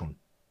na račun.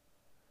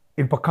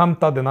 In pa kam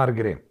ta denar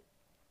gre?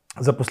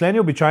 Zaposleni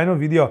običajno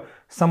vidijo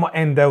samo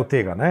en del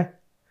tega.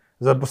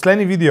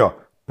 Zaposleni vidijo,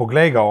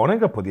 poglej ga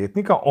onega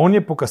podjetnika, on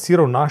je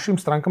pokasiral našim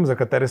strankam, za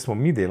katere smo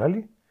mi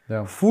delali,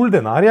 ful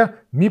denarja,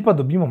 mi pa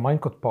dobimo manj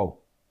kot pol.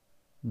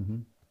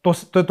 To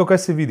je to, kaj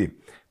se vidi.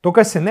 To,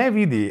 kaj se ne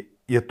vidi,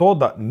 je to,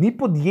 da ni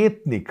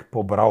podjetnik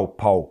pobral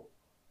pol.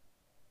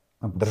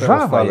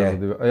 Država je.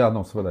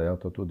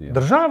 To tudi,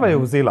 Država je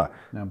vzela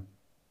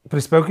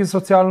prispevki za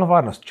socialno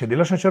varnost. Če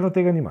delaš na črno,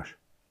 tega nimaš.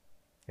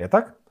 Je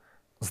tako?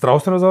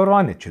 Zdravstveno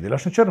zavarovanje, če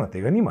delaš na črno,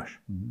 tega nimaš.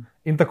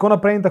 In tako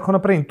naprej, in tako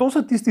naprej. In to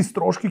so tisti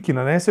stroški, ki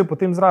nanesejo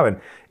potem zraven.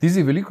 Ti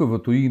si veliko v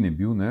tujini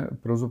bil,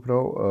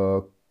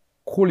 pravzaprav,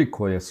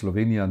 koliko je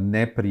Slovenija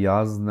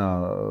neprijazna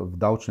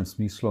v davčnem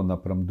smislu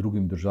napram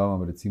drugim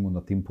državam, recimo na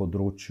tem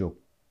področju,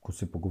 ko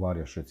se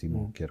pogovarjaš,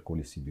 recimo,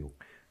 kjerkoli si bil?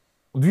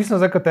 Odvisno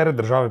za katere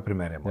države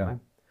primerjamo.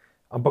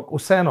 Ampak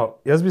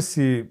vseeno, jaz bi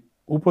si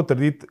upal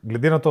trditi,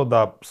 glede na to,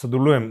 da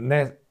sodelujem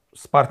ne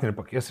s partnerjem,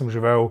 ampak jaz sem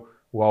živel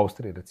v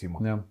Avstriji, recimo.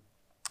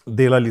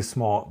 Delali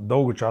smo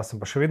dolgo časa,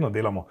 pa še vedno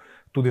delamo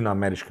tudi na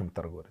ameriškem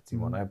trgu,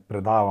 recimo,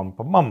 predavam,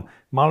 pa imam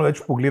malo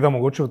več pogleda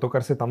mogoče v to,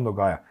 kar se tam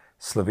dogaja.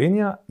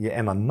 Slovenija je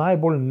ena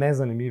najbolj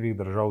nezanimivih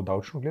držav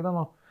davčno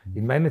gledano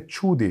in mene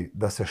čudi,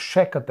 da se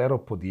še katero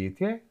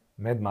podjetje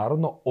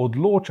mednarodno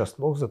odloča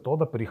sploh za to,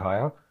 da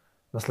prihaja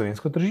na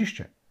slovensko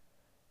tržišče.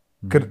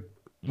 Ker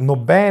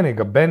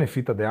nobenega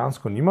benefita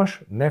dejansko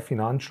nimaš, ne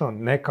finančno,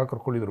 ne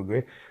kakorkoli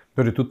druge.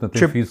 Torej tudi na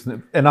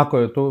tem enako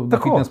je to na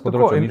fitness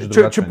področju, nič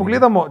drugače.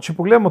 Če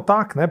pogledamo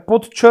tak,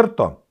 pod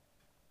črto,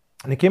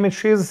 nekje med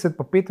 60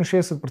 pa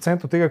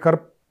 65% tega,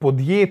 kar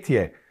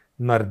podjetje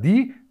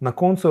naredi, na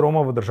koncu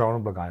roma v državno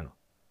blagajno.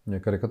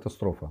 Kar je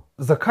katastrofa.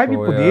 Zakaj bi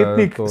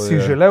podjetnik si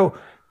želel?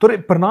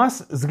 Torej, pri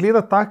nas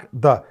zgleda tako,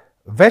 da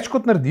več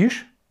kot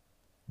narediš,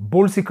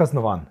 bolj si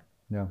kaznovan.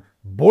 Ja.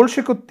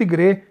 Boljše kot ti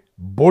gre,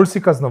 bolj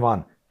si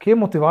kaznovan. Kje je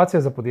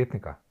motivacija za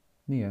podjetnika?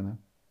 Nije, ne.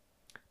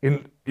 In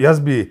jaz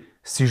bi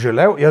si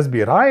želel, jaz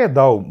bi raje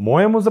dal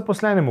mojemu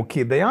zaposlenemu, ki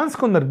je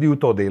dejansko naredil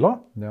to delo,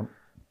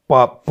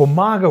 pa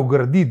pomagal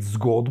graditi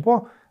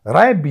zgodbo,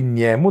 raje bi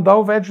njemu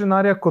dal več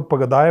denarja, kot pa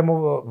ga dajemo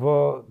v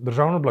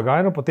državno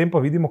blagajno, potem pa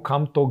vidimo,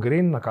 kam to gre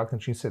in na kak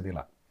način se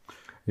dela.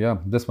 Ja,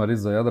 da smo res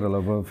zajadrali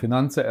v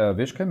finance.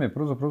 Veš, kaj me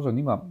pravzaprav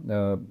zanima?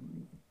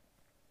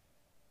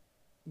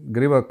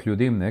 Greva k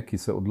ljudem, ne, ki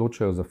se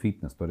odločajo za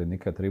fitness, torej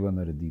nekaj treba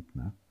narediti.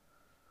 Ne.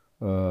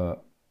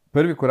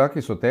 Prvi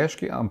koraki so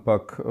težki,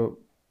 ampak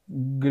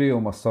grejo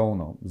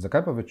masovno.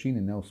 Zakaj pa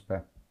večini ne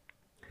uspe,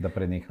 da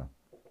preneha?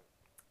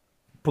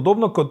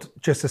 Podobno kot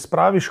če se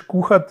spraviš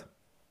kuhati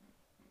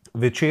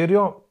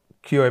večerjo,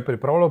 ki jo je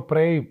pripravljal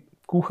prej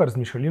kuhar z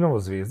Michelinovo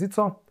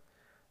zvezdico,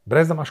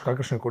 brez da imaš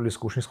kakršnekoli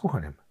izkušnje s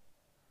kuhanjem.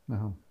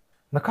 Aha.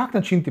 Na kak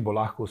način ti bo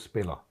lahko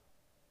uspelo?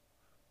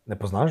 Ne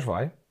poznaš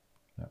vaj?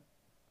 Ja.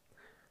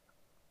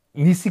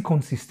 Nisi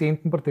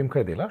konsistenten pri tem,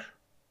 kaj delaš?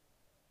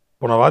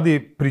 Ponavadi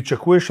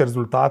pričakuješ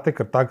rezultate,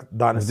 ker tak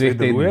danes svet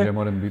deluje.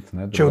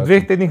 Če v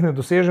 2 tednih ne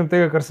dosežem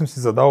tega, kar sem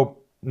si zadal,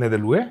 ne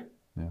deluje.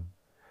 Ja.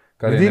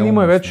 Ljudje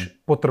nimajo več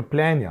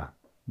potrpljenja.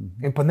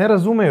 In pa ne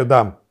razumejo,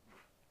 da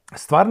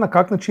stvar, na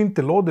kak način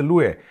telo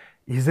deluje,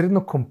 je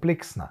izredno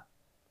kompleksna.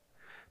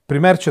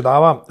 Primer, če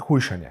dava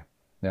hujšanje.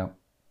 Ja.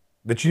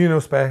 Večini ne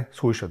uspe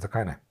shujšati.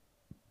 Zakaj ne?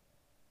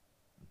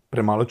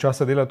 Premalo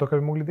časa delajo to, kar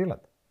bi mogli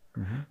delati.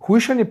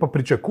 Hujšanje pa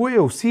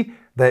pričakujejo vsi,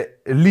 da je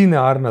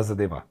linearna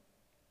zadeva.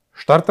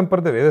 Štartam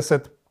pri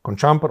 90,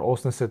 končam pri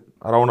 80,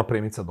 ravna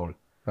premica dol.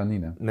 Pa ni,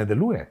 ne. Ne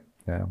deluje.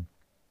 Ja.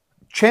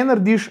 Če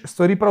narediš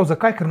stvari prav,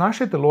 zakaj? Ker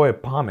naše telo je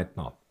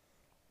pametno.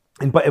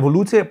 In pa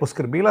evolucija je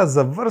poskrbela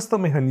za vrsto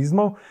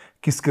mehanizmov,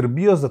 ki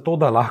skrbijo za to,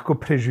 da lahko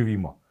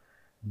preživimo.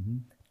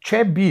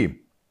 Če bi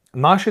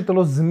naše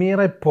telo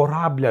zmeraj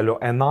porabljalo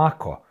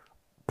enako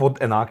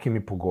pod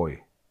enakimi pogoji,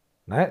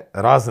 ne?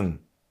 Razen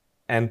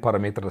en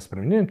parameter, da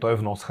spremenjen, to je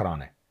vnos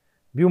hrane,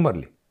 bi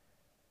umrli.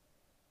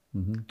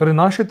 Torej,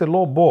 naše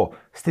telo bo,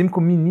 s tem, ko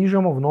mi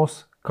nižamo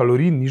vnos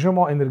kalorij,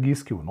 nižamo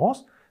energijski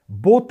vnos,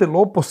 bo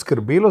telo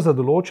poskrbelo za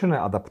določene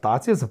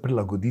adaptacije, za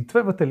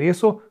prilagoditve v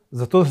telesu,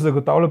 zato da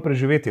zagotavlja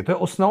preživetje. To je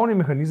osnovni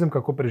mehanizem,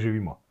 kako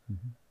preživimo.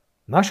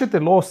 Naše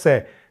telo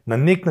se na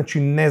nek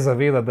način ne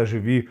zaveda, da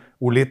živi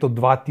v letu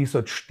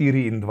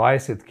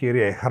 2024, kjer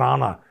je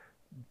hrana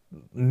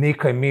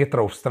nekaj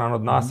metrov stran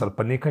od nas ali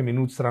pa nekaj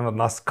minut stran od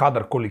nas,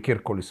 kadarkoli,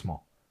 kjerkoli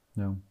smo.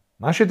 Ja.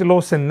 Naše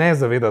telo se ne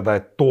zaveda, da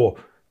je to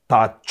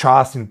ta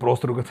čas in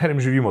prostor, v katerem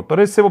živimo.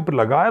 Torej se bo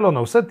prilagajalo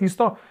na vse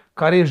tisto,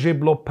 kar je že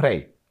bilo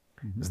prej.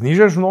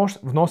 Znižaš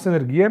vnos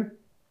energije,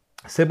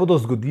 se bodo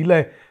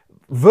zgodile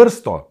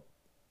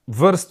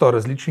vrsto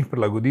različnih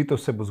prilagoditev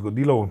se bo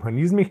zgodilo v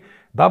mehanizmih,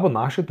 da bo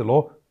naše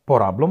telo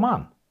porabilo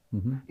manj.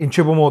 In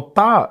če bomo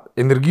ta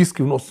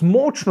energijski vnos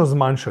močno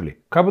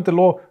zmanjšali, kaj bo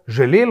telo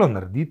želelo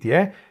narediti,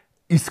 je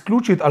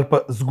izključiti ali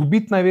pa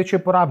zgubiti največje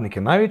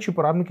porabnike. Največji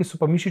porabniki so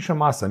pa mišična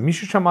masa.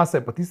 Mišična masa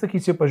je pa tista, ki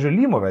si jo pa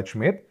želimo več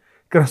imeti,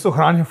 ker so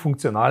ohranja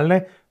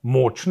funkcionalne,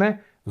 močne,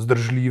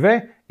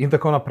 vzdržljive in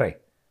tako naprej.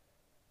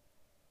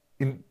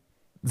 In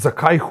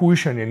zakaj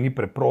hujšanje ni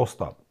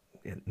preprosto?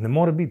 Ne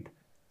more biti.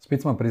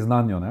 Spet smo pri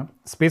znanju, ne?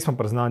 Spet smo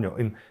pri znanju.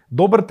 In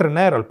dober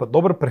trener ali pa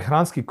dober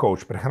prehranski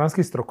coach,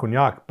 prehranski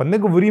strokovnjak, pa ne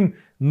govorim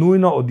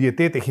nujno o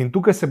dietetih, in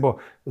tukaj se bo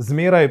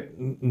zmeraj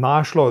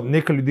našlo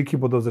nekaj ljudi, ki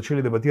bodo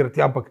začeli debatirati,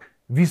 ja, ampak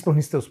vi sploh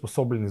niste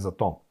usposobljeni za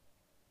to.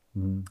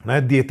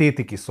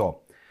 Dietetiki so.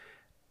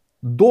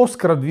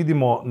 Doskrat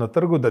vidimo na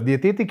trgu, da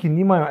dietetiki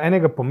nimajo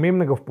enega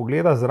pomembnega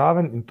vpogleda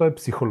zraven, in to je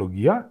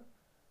psihologija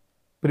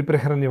pri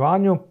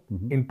prehranjevanju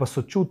in pa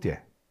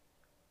sočutje.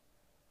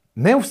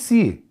 Ne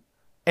vsi.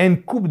 En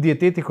kup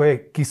dietetikov je,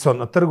 ki so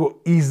na trgu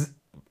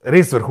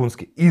res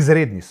vrhunski,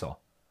 izredni so.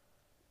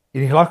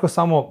 In jih lahko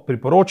samo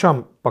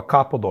priporočam, pa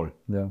kapo dol.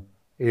 Ja.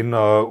 In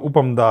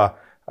upam, da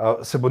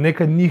se bo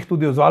nekaj njih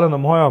tudi odzvalo na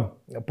moje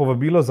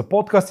povabilo za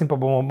podcast in pa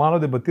bomo malo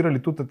debatirali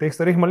tudi o teh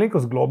stvareh,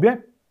 malenkost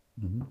globje.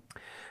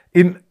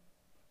 In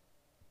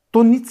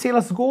to ni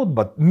cela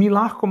zgodba. Mi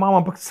lahko imamo,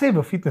 ampak vse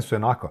v fitnessu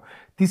enako.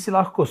 Ti si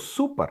lahko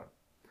super,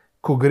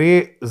 ko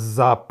gre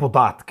za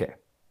podatke,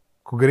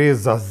 ko gre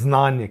za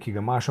znanje, ki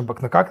ga imaš,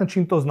 ampak na kak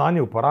način to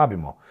znanje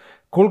uporabimo.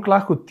 Koliko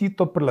lahko ti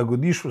to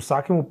prilagodiš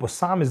vsakemu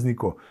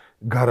posamezniku,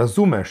 ga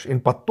razumeš in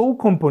pa to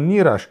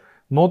komponiraš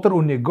noter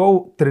v njegov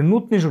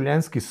trenutni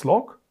življenjski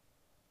slog.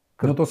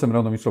 No, to sem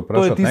ravno mislil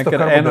vprašati,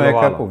 ker eno je,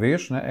 kar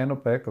poveš, ne, eno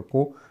pa je,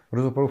 kako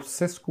pravzaprav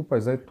vse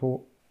skupaj zdaj to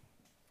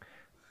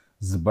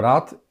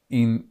zbrati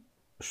in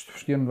v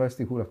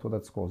 24 urah to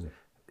dati skozi.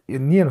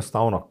 Ni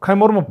enostavno. Kaj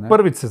moramo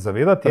prvič se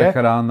zavedati?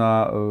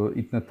 Prehrana,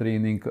 iti na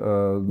trening,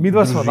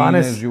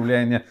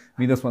 življenje.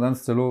 Mi smo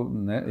danes celo...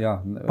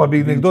 Pa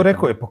bi nekdo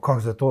rekel, pa kako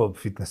za to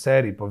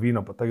fitneseri, pa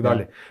vino, pa tako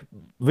dalje.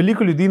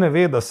 Veliko ljudi ne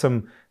ve, da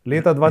sem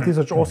leta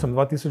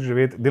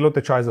 2008-2009 delal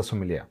tečaj za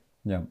somelija.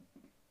 Ja.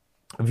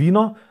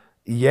 Vino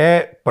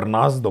je pri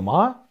nas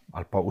doma,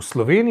 ali pa v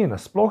Sloveniji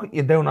nasploh,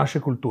 je del naše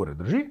kulture.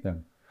 Drži? Ja.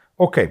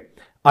 Okay.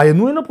 A je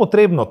nujno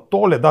potrebno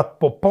tole dati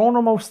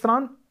popolnoma v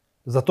stran,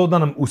 zato da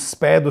nam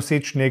uspe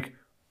doseči nek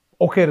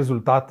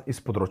rezultat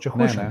iz področja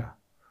hujšanja?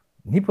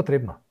 Ni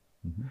potrebno.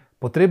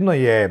 Potrebno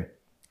je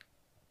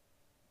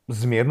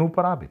zmerno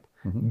uporabiti.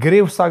 Gre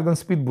vsak dan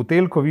spiti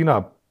buteljko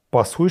vina,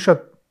 pa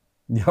shujšati.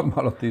 Ja,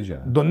 malo težje.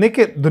 Do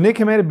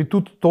neke mere bi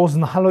tudi to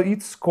znalo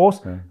iti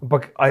skozi,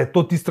 ampak a je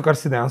to tisto, kar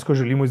si dejansko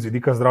želimo iz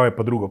vidika zdravja,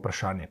 pa drugo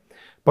vprašanje.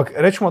 Ampak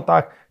rečemo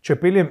tako, če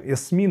peljem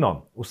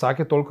Jasmino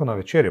vsake toliko na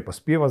večerjo, pa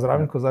spijeva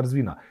zraven kozarec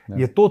vina,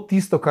 je to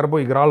tisto, kar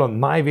bo igralo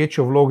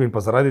največjo vlogo in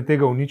pa zaradi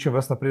tega uničim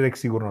ves napredek?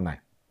 Sigurno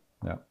ne.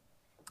 Ja.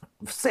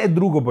 Vse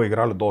drugo bo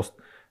igralo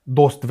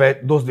dost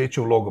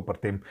večjo vlogo pri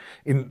tem.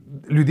 In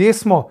ljudje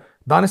smo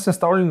danes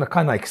nastavljeni na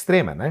kaj? Na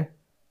ekstreme. Ne?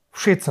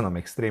 Všeč so nam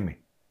ekstremi.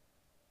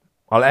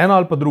 Ali ena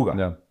ali pa druga.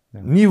 Ja.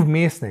 Ni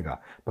vmesnega.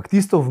 Ampak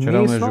tisto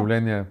vmesno...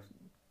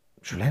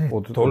 Če življenje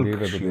je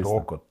toliko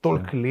široko,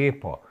 toliko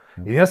lepo.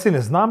 In jaz si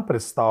ne znam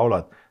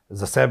predstavljati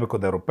za sebe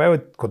kot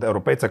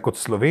Evropejca, kot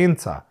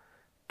Slovenca,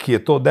 ki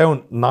je to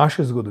del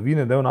naše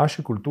zgodovine, del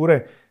naše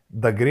kulture,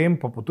 da grem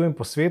pa potujem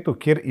po svetu,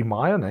 kjer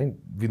imajo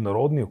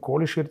vinorodni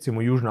okoliši,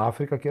 recimo Južna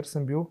Afrika, kjer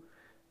sem bil,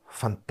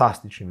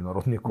 fantastični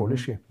vinorodni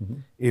okoliši.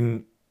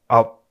 In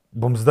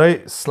bom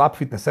zdaj slab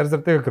fitneser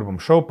zaradi tega, ker bom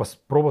šel pa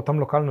probal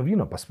tam lokalno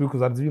vino, pa spil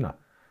kozarec vina.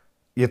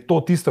 Je to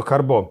tisto,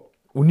 kar bo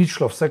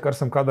uničilo vse, kar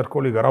sem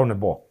kadarkoli garal, ne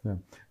bo. Ja.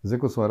 Zdaj,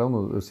 ko smo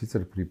ravno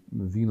sicer pri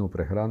vinu,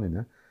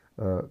 prehrani,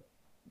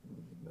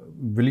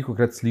 veliko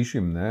krat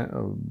slišim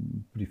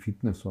pri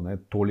fitnesu,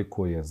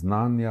 toliko je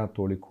znanja,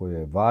 toliko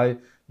je vaj,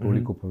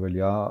 toliko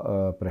povelja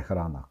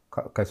prehrana.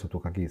 Kaj so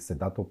to, se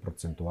da to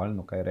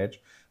procentualno kaj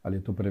reči,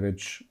 ali je to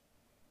preveč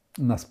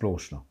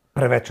nasplošno?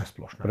 Preveč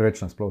nasplošno.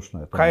 Preveč nasplošno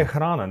je to. Kaj je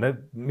hrana? Ne?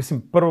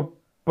 Mislim,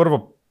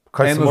 prvo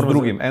kaj eno z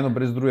drugim, eno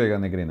brez drugega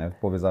ne gre, v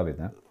povezavi.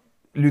 Ne?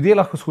 Ljudje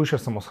lahko shujšajo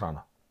samo s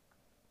hrano.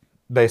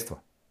 Dejstvo.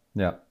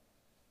 Ja.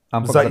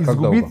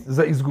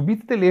 Za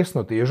izgubiti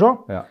telesno težo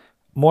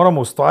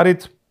moramo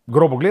ustvariti,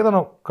 grobo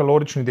gledano,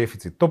 kalorični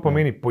deficit. To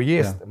pomeni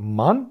pojesti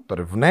manj,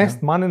 torej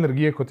vnesti manj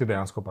energije, kot je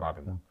dejansko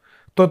porabimo.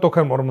 To je to,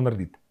 kar moramo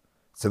narediti.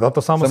 Se da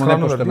to samo s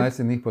hrano narediti? Samo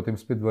 14 dni potem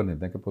spet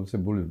vrniti, potem se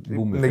bolj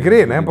bumi. Ne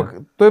gre, ampak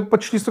to je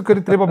pač tisto, kar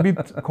je treba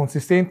biti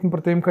konsistenten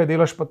pri tem, kaj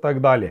delaš pa tak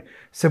dalje.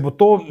 Se bo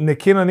to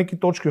nekje na neki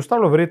točki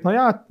ostalo? Verjetno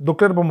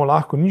dokler bomo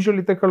lahko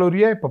nižali te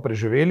kalorije, pa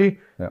preživeli,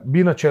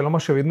 bi načeloma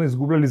še vedno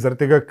izgubljali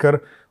zaradi tega,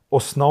 ker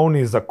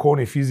osnovni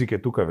zakoni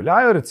fizike tukaj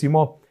veljajo.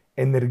 Recimo,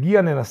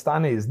 energija ne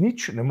nastane iz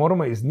nič, ne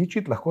moramo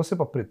izničiti, lahko se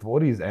pa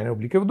pretvori iz ene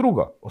oblike v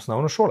drugo.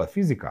 Osnovna šola,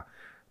 fizika.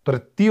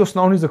 Torej, ti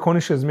osnovni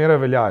zakoni še zmeraj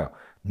veljajo.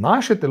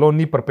 Naše telo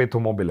ni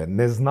perpetuum mobile,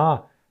 ne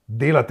zna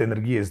delati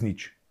energije z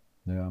nič.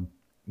 Ja.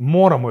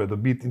 Moramo jo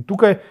dobiti. In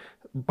tukaj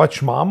pač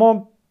imamo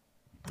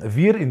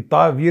vir in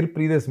ta vir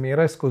pride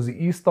zmeraj skozi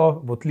isto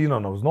votlino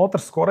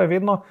navznoter, skoraj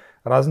vedno,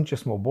 razen če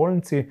smo v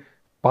bolnici,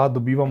 pa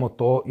dobivamo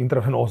to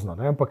intravenozno.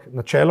 Ampak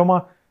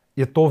načeloma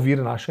je to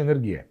vir naše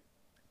energije.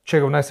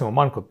 Če ga vnesemo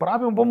manj kot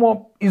pravimo,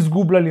 bomo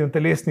izgubljali na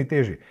telesni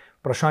teži.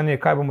 Vprašanje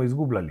je, kaj bomo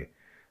izgubljali.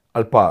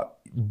 Ali pa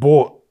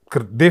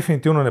ker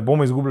definitivno ne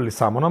bomo izgubljali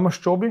samo na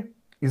maščobi,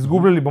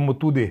 izgubljali bomo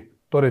tudi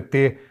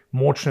te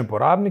močne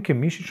porabnike,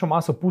 mišično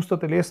maso, pusto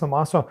telesno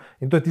maso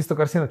in to je tisto,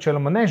 kar si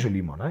načeloma ne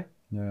želimo. Ne?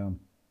 Ja.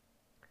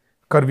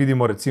 Kar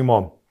vidimo, recimo,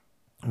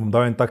 bom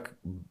dal en tak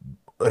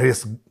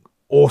res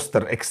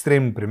oster,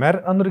 ekstremen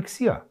primer,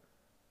 anoreksija.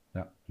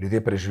 Ja.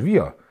 Ljudje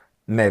preživijo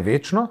ne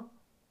večno,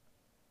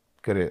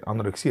 ker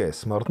anoreksija je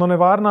smrtno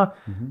nevarna,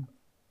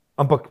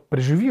 ampak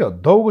preživijo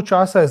dolgo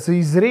časa z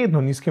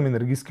izredno nizkim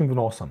energijskim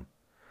vnosom.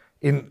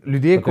 In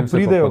ljudje, ko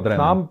pridejo k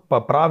nam,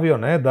 pa pravijo,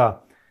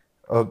 da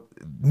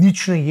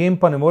nič ne jem,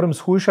 pa ne morem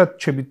shujšati.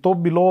 Če bi to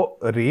bilo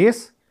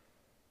res,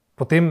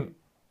 potem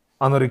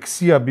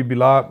anoreksija bi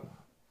bila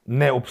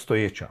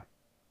neobstoječa.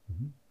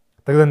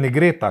 Tako da ne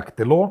gre tako.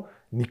 Telo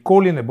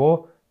nikoli ne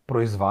bo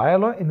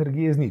proizvajalo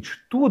energije iz nič.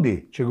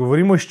 Tudi, če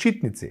govorimo o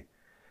ščitnici.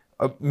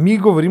 Mi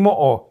govorimo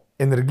o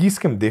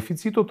energijskem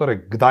deficitu,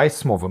 torej kdaj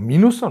smo v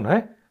minusu,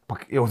 pa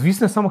je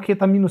odvisno samo, kje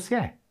ta minus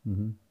je.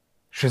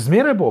 Še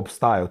zmeraj bo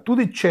obstajal,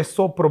 tudi če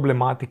so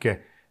problematike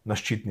na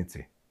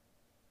ščitnici.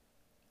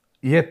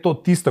 Je to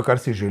tisto, kar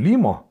si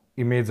želimo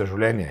imeti za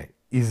življenje,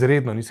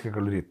 izredno nizke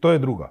kalorije. To je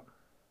drugo.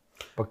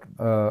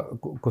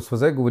 Ko smo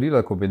zdaj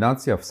govorili,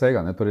 kombinacija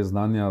vsega, torej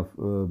znanja,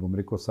 bom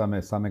rekel,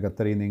 samega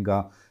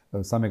treninga,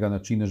 samega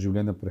načina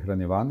življenja,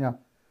 prehranjevanja,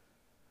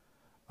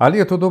 ali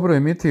je to dobro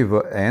imeti v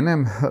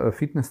enem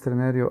fitness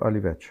trenerju ali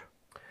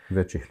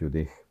večjih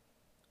ljudeh?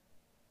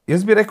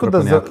 Jaz bi rekel,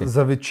 da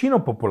za večino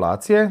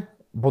populacije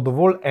bo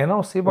dovolj ena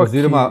oseba,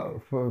 oziroma,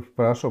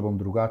 vprašal bom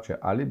drugače,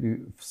 ali bi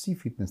vsi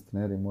fitness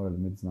trenerji morali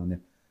imeti znanje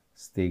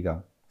z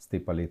te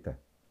palete?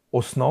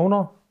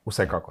 Osnovno,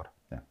 vsekakor.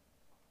 Ja.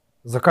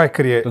 Zakaj?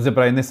 Ker je... To se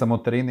pravi, ne samo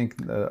trening,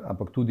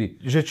 ampak tudi...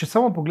 Že če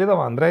samo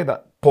pogledamo, Andrej, da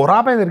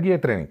poraba energije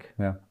je trening.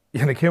 Ja.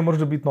 Je nekje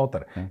moraš biti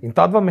noter. Ja. In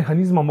ta dva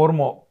mehanizma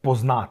moramo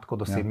poznati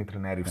kot osebni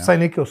trenerji. Vsaj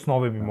neke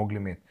osnove bi mogli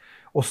imeti.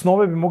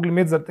 osnove bi mogli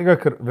imeti zaradi tega,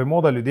 ker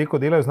vemo, da ljudje, ko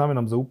delajo z nami,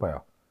 nam zaupajo.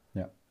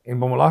 Ja. In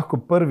bomo lahko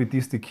prvi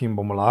tisti, ki jim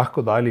bomo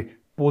lahko dali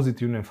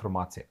pozitivne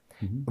informacije.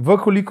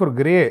 Vkolikor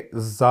gre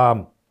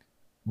za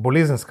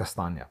bolezenska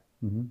stanja,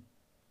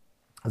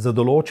 za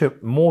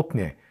določene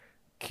motnje,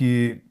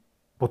 ki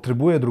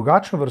potrebuje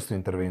drugačno vrsto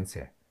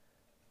intervencije,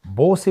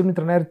 bo osebni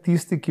trener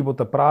tisti, ki bo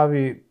ta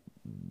pravi,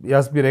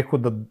 jaz bi rekel,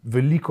 da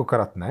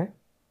velikokrat ne.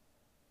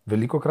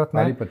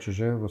 Ali pa če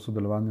že v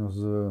sodelovanju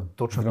z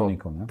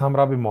zdravnikom. Ne? Tam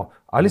rabimo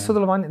ali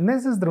sodelovanje, ne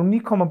z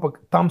zdravnikom, ampak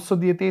tam so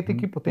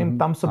dietetiki, potem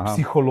tam so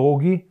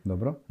psihologi,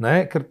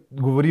 ne, ker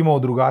govorimo o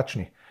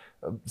drugačnih.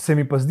 Se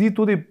mi pa zdi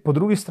tudi po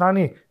drugi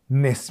strani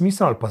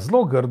nesmiselno ali pa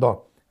zelo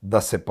grdo, da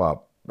se pa,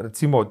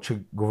 recimo, če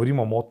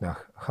govorimo o motnjah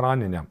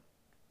hranjenja,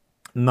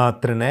 na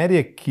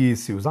trenerje, ki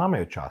si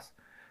vzamejo čas,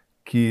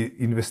 ki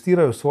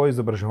investirajo v svoje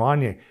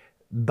izobraževanje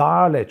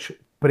daleč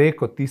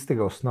preko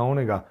tistega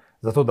osnovnega,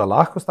 zato da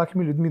lahko s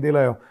takimi ljudmi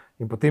delajo,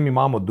 in potem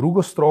imamo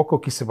drugo stroko,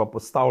 ki se pa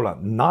postavlja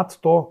nad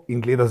to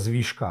in gleda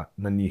zviška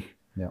na njih.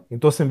 Ja. In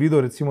to sem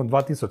videl recimo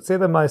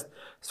 2017,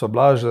 sva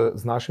bila že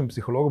z našim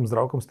psihologom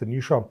Zdravkom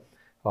Strnišo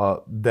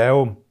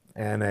del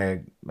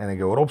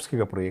enega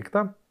evropskega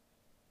projekta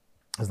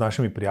z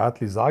našimi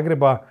prijatelji iz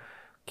Zagreba,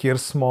 kjer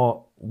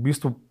smo v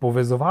bistvu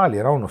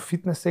povezovali ravno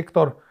fitnes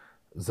sektor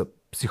z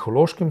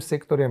psihološkim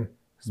sektorjem,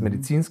 z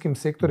medicinskim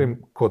sektorjem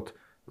kot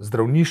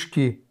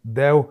zdravniški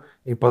del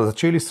in pa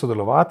začeli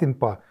sodelovati in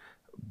pa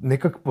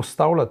nekako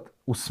postavljati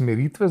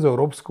usmeritve za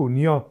Evropsko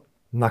unijo,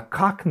 na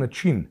kak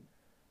način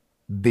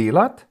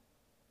delati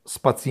s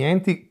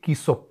pacienti, ki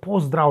so po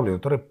zdravljenju,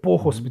 torej po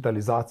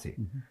hospitalizaciji,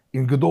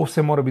 in kdo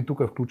vse mora biti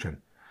tukaj vključen.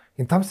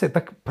 In tam se je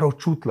tako prav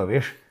čutilo,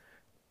 veš,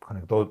 ko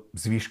nekdo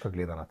zviška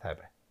gleda na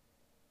tebe.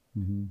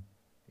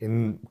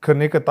 In kar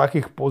nekaj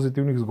takih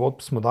pozitivnih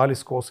zgodb smo dali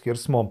skozi, kjer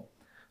smo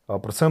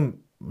predvsem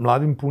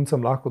mladim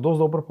puncem lahko dosti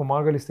dobro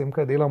pomagali s tem,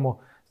 kaj delamo,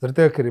 zaradi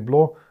tega, ker je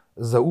bilo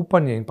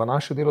zaupanje in pa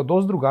naše delo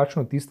dosti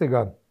drugačno od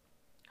tistega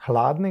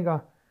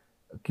hladnega,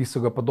 ki so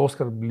ga pa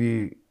dostikrat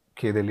bili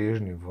kje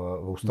deležni v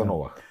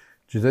ustanovah. Ja.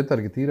 Če zdaj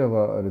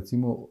targetirava,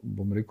 recimo,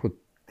 bom rekel,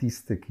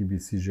 tiste, ki bi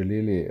si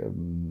želeli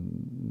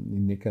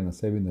nekaj na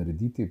sebi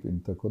narediti in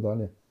tako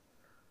dalje,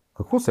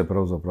 kako se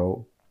pravzaprav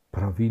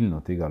pravilno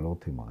tega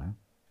lotimo? Ne?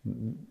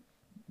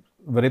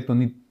 Verjetno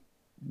ni,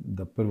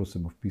 da prvo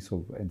sem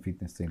vpisal v en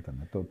fitness center.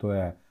 Ne? To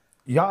je...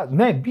 Ja,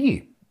 ne,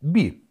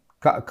 bi.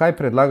 Kaj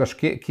predlagaš,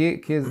 kje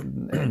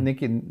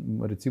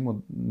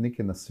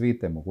neke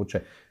nasvete,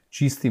 mogoče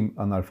čistim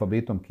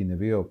analfabetom, ki ne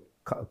vejo,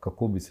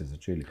 kako bi se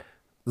začeli?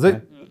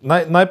 Zdaj,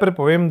 najprej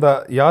povem,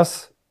 da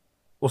jaz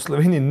v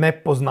Sloveniji ne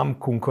poznam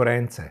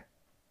konkurence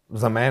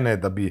za mene,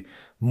 da bi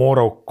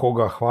moral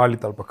koga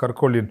hvaliti ali pa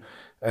karkoli.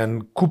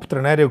 En kup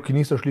trenerjev, ki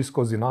niso šli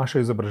skozi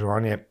naše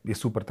izobraževanje, je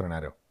super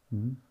trenerjev.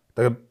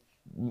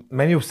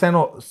 Meni je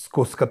vseeno,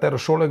 skozi katero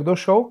šolo je kdo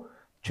šel,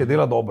 če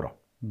dela dobro.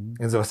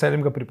 In z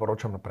veseljem ga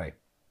priporočam naprej.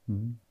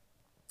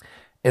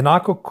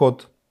 Enako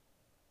kot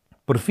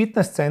pri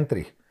fitness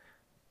centrih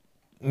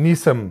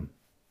nisem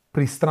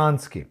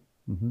pristranski,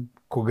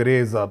 ko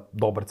gre za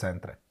dobre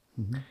centre.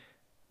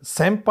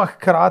 Sem pa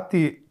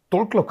hkrati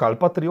toliko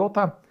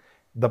lokalpatriota,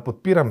 da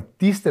podpiram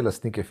tiste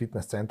lastnike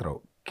fitness centrov,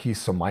 ki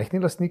so majhni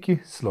lastniki,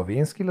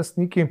 slovenski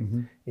lastniki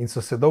in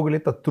so se dolgo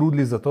leta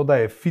trudili za to, da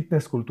je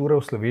fitness kultura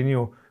v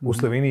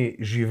Sloveniji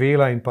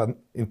živela in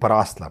pa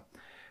rastla.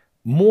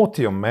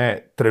 Motijo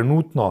me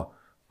trenutno,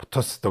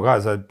 to se dogaja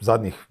za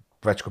zadnjih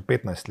več kot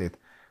 15 let,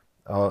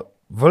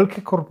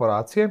 velike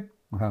korporacije,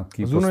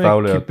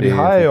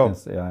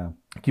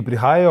 ki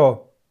prihajajo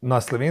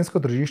na slovensko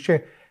tržišče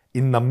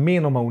in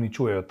namenoma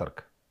uničujejo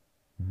trg.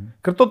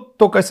 Ker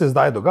to, kaj se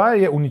zdaj dogaja,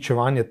 je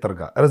uničevanje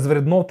trga,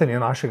 razvrednotenje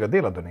našega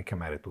dela do neke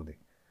mere tudi.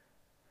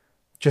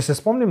 Če se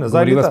spomnim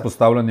nazaj... Govorila s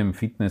postavljanjem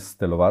fitness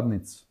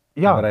telovadnic?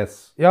 Ja,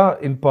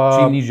 in pa...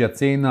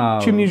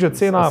 Čim nižja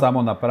cena,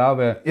 samo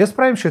naprave. Jaz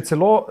pravim še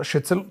celo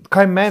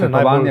kaj mene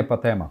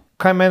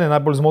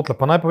najbolj zmotilo.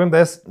 Pa naj povem,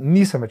 da jaz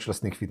nisem več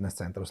lastnik fitness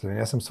centra v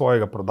Sloveniji. Jaz sem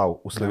svojega prodal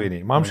v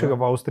Sloveniji. Imam še ga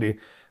v Avstriji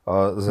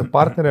z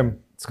partnerjem,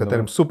 s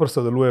katerim super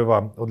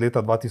sodelujeva od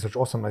leta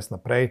 2018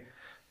 naprej.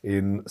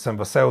 In sem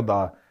vesel,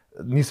 da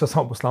niso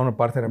samo poslovni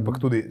partnerji, ampak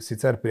tudi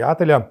sicer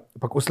prijatelja.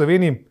 Ampak v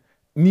Sloveniji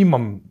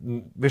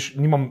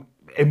nimam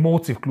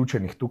emocij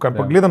vključenih tukaj.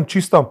 Ampak gledam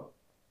čisto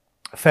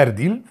fair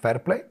deal, fair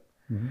play.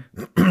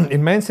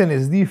 In meni se ne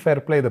zdi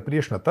fair play, da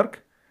priješ na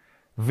trg,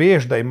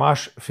 veš, da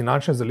imaš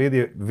finančne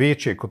zaledje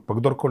večje kot pa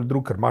kdorkoli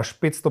drug, ker imaš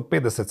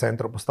 550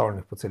 centrov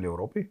postavljenih po celi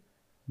Evropi.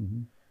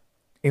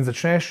 In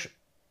začneš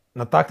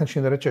na tak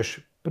način, da rečeš,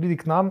 pridi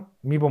k nam,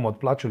 mi bomo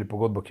odplačali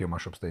pogodbo, ki jo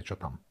imaš obstoječo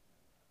tam.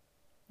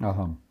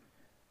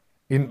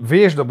 In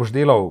veš, da boš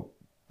delal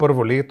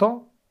prvo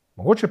leto,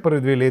 mogoče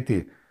prvi 2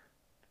 leti,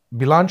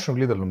 bilančno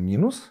gledalo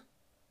minus,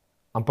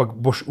 ampak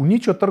boš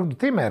uničil trg do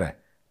te mere,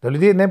 da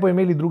ljudje ne bo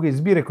imeli druge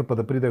izbire, kot pa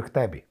da pridejo k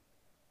tebi.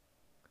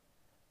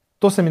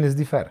 To se mi ne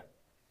zdi fair.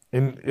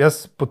 In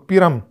jaz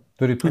podpiram...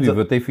 Torej tudi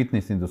v tej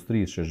fitness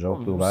industriji še žal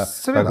dogaja.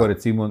 Tako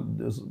recimo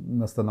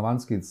na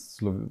stanovanjski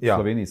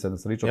Sloveniji se na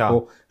srečo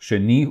to še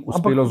ni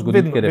uspelo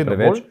zgoditi, ker je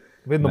preveč.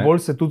 Vedno bolj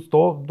se tudi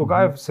to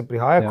dogaja, se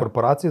prihaja,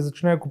 korporacije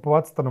začnejo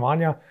kupovati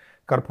stanovanja,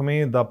 kar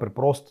pomeni, da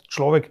preprost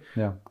človek,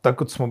 tako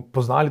kot smo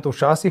poznali to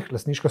včasih,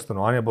 lastniška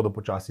stanovanja bodo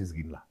počasi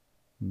izginila.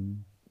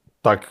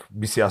 Tako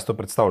bi si jaz to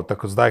predstavljal,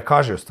 tako zdaj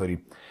kažejo stvari.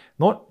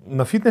 No,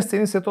 na fitness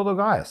sceni se to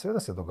dogaja, seveda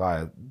se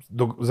dogaja.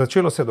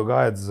 Začelo se je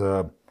dogajati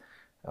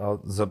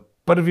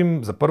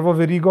za prvo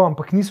verigo,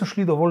 ampak niso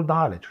šli dovolj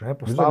daleč.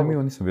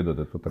 Zanimivo, nisem vedel,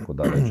 da je to tako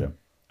daleč,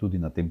 tudi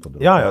na tem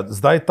področju. Ja,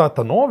 zdaj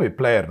ta novi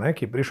player,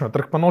 ki je prišel na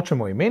trg, pa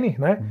nočemo imenih,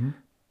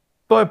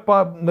 to je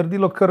pa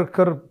naredilo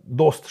kar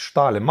dost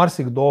štale.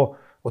 Marsikdo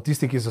od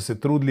tistih, ki so se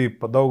trudili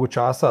pa dolgo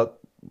časa,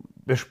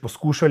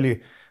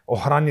 poskušali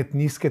ohranjati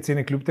nizke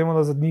cene, kljub temu,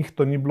 da za njih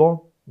to ni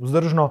bilo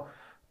vzdržno,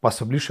 pa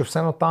so bili še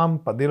vseeno tam,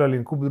 pa delali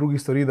in kup drugih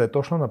stvari, da je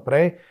to šlo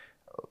naprej,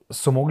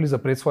 so mogli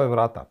zapreti svoje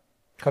vrata.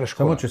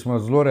 Samo, če smo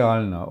zelo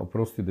realni,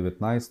 oprosti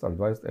 19 ali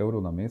 20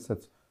 evrov na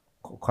mesec,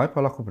 kaj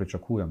pa lahko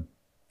pričakujem?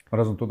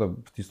 Razen to, da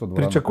tisto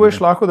dvorano... Pričakuješ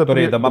lahko, da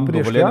imam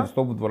dovoljen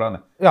vstop v dvorane.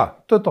 Ja,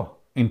 to je to.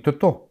 In to je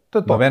to.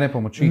 Nobene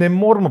pomoči. Ne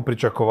moramo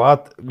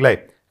pričakovati, glej,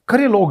 kar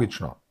je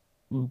logično.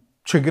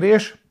 Če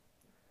greš,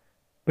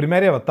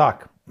 primerjava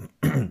tak,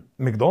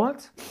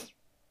 McDonald's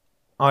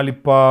ali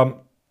pa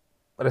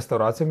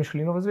restauracija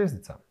Michelinova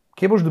zvezdica.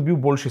 Kje boš dobil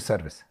boljši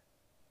servis?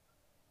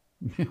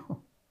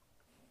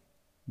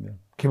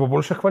 Kje bo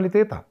boljša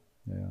kvaliteta?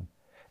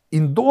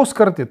 In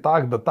doskrat je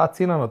tak, da ta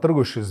cena na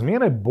trgu še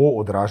zmeraj bo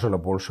odražala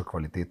boljšo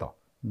kvaliteto.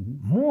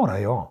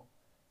 Morajo.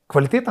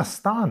 Kvaliteta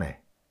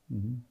stane.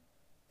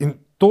 In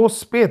to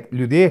spet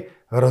ljudje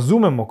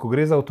razumemo, ko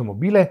gre za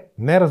avtomobile,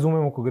 ne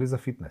razumemo, ko gre za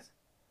fitness.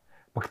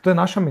 Ampak to je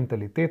naša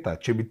mentaliteta.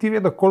 Če bi ti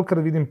vedel,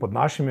 kolikrat vidim pod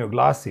našimi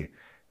oglasi,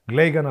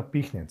 glej ga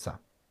napihnjenca,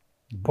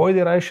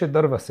 pojdi rajše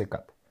drva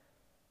sekat,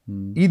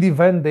 idi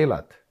ven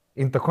delat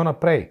in tako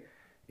naprej.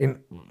 In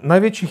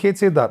največji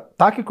hec je, da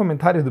take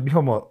komentarje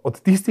dobivamo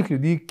od tistih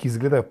ljudi, ki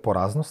izgledajo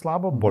porazno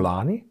slabo,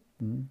 bolani,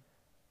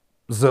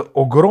 z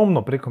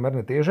ogromno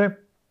prekomerne teže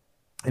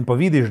in pa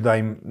vidiš, da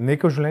jim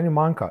nekaj v življenju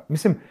manjka.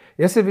 Mislim,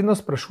 jaz se vedno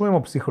sprašujem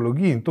o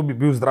psihologiji in to bi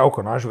bil Zdravko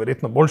naš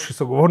verjetno boljši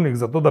sogovornik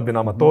za to, da bi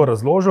nam to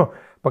razložil.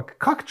 Pa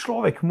kak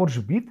človek moraš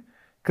biti,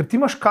 ker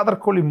ti imaš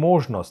kadarkoli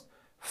možnost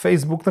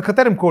Facebook na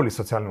katerem koli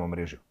socialnem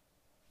omrežju.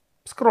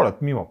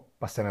 Scrollati mimo,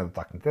 pa se ne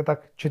dotaknete.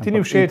 Če ti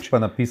ni všeč,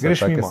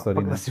 greš mimo.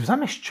 Ampak da si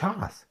vzameš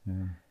čas,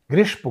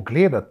 greš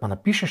pogledat, pa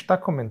napišeš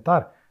ta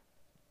komentar.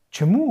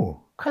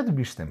 Čemu? Kaj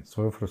dobiš s tem?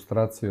 Svojo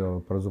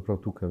frustracijo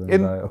pravzaprav tukaj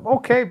dajo.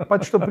 Ok,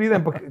 pač to pride,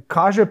 ampak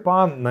kaže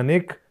pa na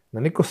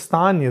neko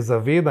stanje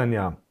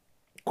zavedanja,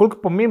 koliko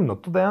pomembno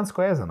to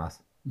dejansko je za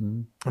nas.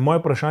 Moje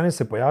vprašanje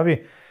se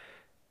pojavi,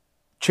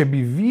 če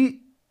bi vi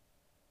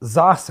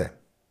zase,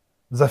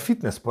 za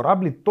fitness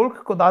porabili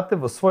toliko, ko date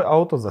v svoj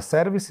avto za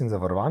servis in za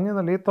varovanje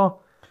na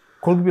leto,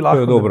 koliko bi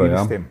lahko dobili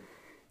s tem?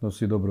 To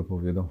si dobro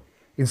povedal.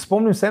 In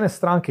spomnim se ene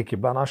stranke, ki je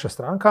bila naša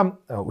stranka,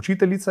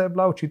 učiteljica je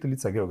bila,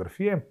 učiteljica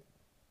geografije,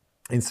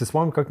 in se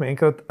spomnim, kako mi je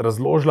enkrat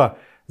razložila,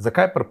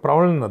 zakaj je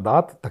pripravljena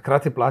dati,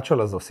 takrat je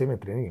plačala za osebne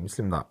treninge,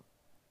 mislim, da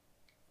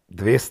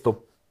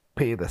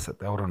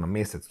 250 evrov na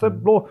mesec. To je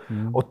bilo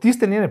od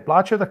tiste njene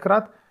plače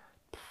takrat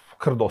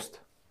kar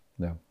dost.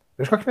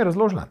 Veš, kako mi je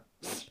razložila?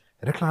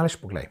 Rekla, Aleš,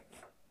 poglej,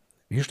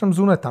 vidiš tam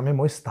zunaj, tam je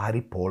moj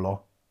stari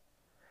polo.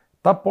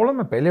 Ta polo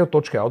me pelje od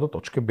točke A do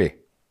točke B.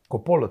 Ko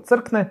polo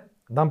crkne,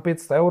 dam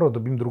 500 evrov,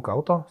 dobim drug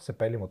avto, se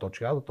peljem od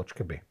točke A do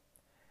točke B.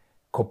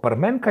 Ko pri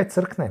meni kaj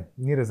crkne,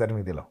 ni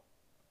rezervnih delov.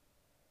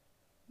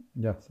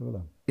 Ja,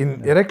 seveda.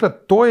 In je rekla,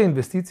 to je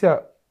investicija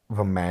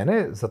v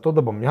mene, zato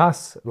da bom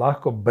jaz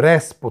lahko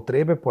brez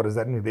potrebe po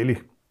rezervnih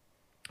delih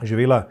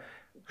živela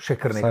še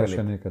kar nekaj let.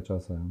 Še nekaj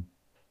časa, ja.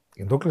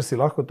 In dokler si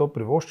lahko to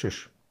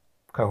privoščiš,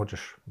 kaj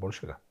hočeš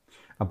boljšega?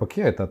 Ampak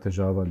kje je ta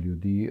težava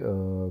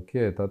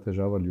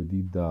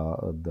ljudi,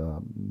 da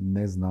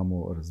ne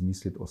znamo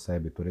razmisliti o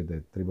sebi, torej da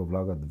je treba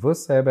vlagati v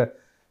sebe,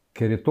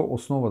 ker je to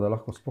osnova, da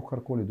lahko sploh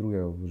karkoli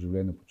drugega v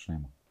življenju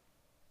počnemo?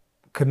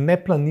 Ker ne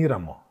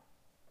planiramo.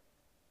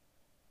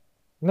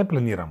 Ne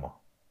planiramo.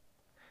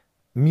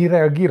 Mi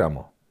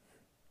reagiramo.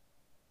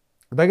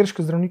 Kdaj greš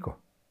k zdravniku?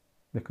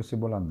 Ko si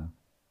bolan, ne.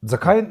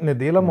 Zakaj ne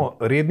delamo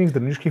rednih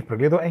zdravniških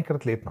pregledov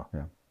enkrat letno?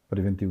 Ja,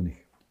 preventivnih.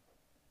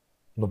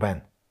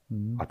 Noben.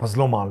 Ali pa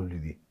zelo malo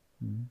ljudi.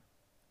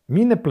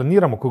 Mi ne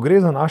planiramo, ko gre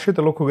za naše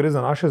telo, ko gre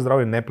za naše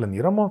zdravje, ne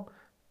planiramo,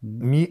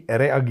 mi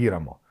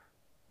reagiramo.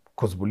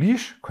 Ko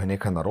zboliš, ko je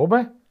nekaj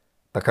narobe,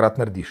 takrat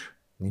narediš,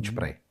 nič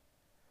prej.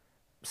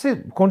 Vse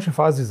v končni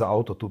fazi za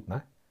avto tudi,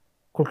 ne?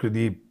 Koliko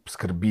ljudi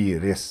skrbi,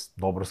 res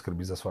dobro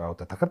skrbi za svoje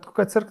avto. Takrat,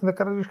 ko je crkne,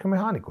 takrat greš k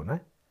mehaniku, ne?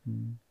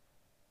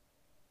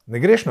 Ne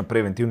greš na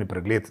preventivni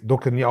pregled,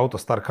 dokler ni avto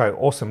star kaj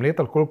 8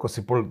 let, ali koliko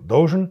si pol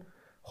dolžen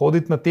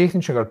hoditi na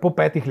tehničnega, ali po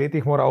 5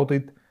 letih mora avto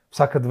iti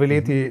vsaka 2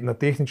 leti na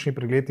tehnični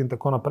pregled in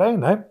tako naprej,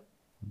 ne?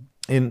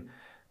 In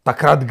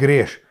takrat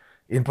greš.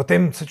 In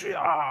potem se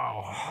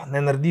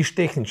ne narediš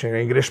tehničnega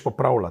in greš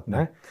popravljati,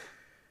 ne?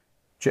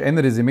 Če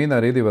en rezime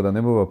narediva, da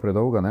ne bova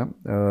predolga, ne?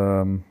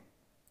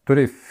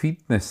 Torej,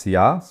 fitness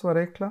ja, sva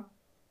rekla,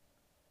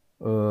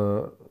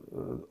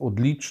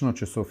 odlično,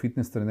 če so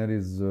fitness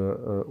trenerji z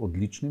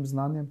odličnim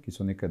znanjem, ki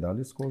so nekaj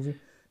dali skozi,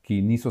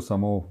 ki niso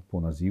samo po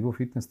nazivu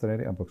fitness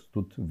trenerji, ampak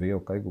tudi vejo,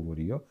 kaj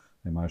govorijo,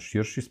 imajo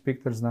širši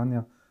spekter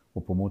znanja, o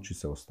pomoči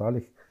se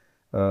ostalih.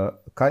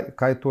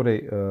 Kaj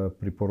torej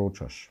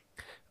priporočaš?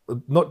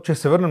 No, če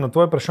se vrnem na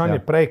tvoje vprašanje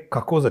prej,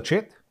 kako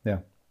začeti?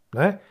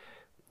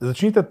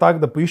 Začnite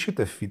tako, da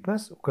poiščite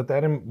fitness, v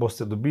katerem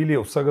boste dobili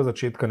od vsega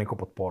začetka neko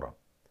podporo.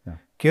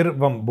 Ker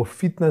vam bo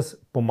fitness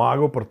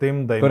pomagal pri tem,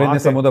 da imate... Torej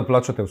ne samo, da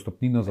plačate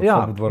vstopnino za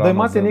vstop v dvorano. Da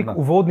imate nek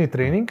uvodni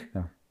trening,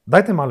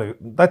 dajte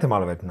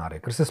malo več denarja,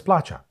 ker se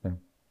splača.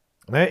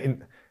 In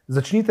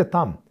začnite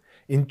tam.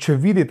 In če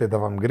vidite, da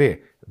vam gre,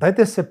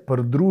 dajte se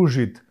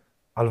pridružiti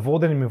ali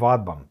vodenimi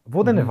vadbam.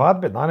 Vodene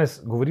vadbe, danes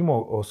govorimo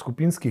o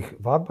skupinskih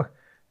vadbah,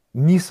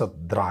 niso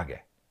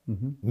drage.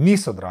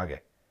 Niso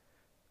drage.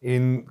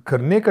 In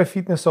kar nekaj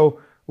fitnessov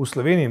v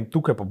Sloveniji,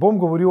 tukaj pa bom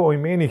govoril o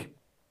imenih,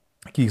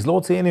 ki jih zelo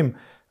cenim,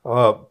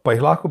 pa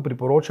jih lahko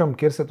priporočam,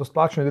 kjer se to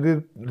splača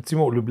narediti,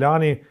 recimo v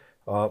Ljubljani,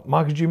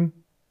 Max Gym,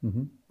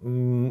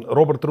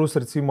 Robert Rus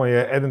recimo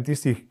je eden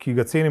tistih, ki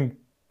ga cenim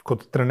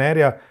kot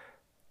trenerja,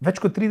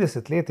 več kot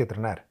 30 let je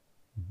trener.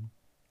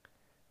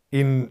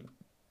 In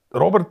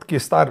Robert, ki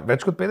je star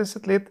več kot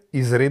 50 let,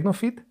 izredno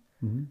fit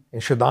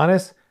in še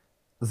danes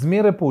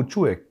zmeraj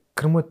poučuje,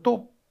 ker mu je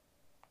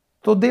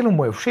to delo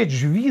mu je všeč,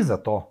 živi za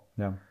to.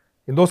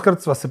 In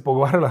dostikrat sva se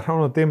pogovarjala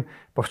ravno o tem,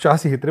 pa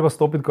včasih je treba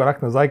stopiti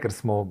korak nazaj, ker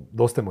smo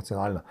dosti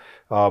emocionalni.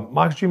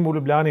 Max Gym v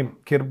Ljubljani,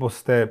 kjer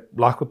boste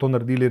lahko to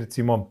naredili,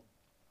 recimo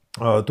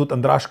tudi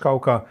Andraž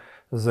Kavka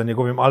z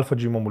njegovim Alfa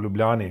Gymom v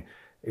Ljubljani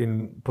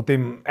in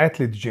potem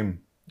Athlete Gym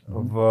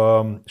v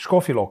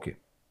Škofji Loki.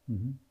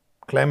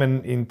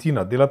 Klemen in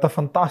Tina delata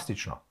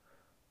fantastično.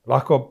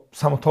 Lahko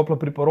samo toplo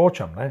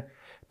priporočam.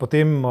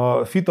 Potem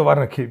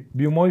Fitovarna, ki je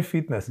bil moj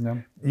fitness,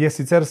 je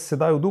sicer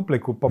sedaj v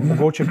Dupleku, pa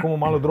mogoče komu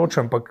malo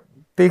dročam, ampak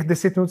teh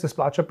 10 minut se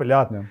splača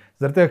peljati.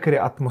 Zaradi tega, ker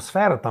je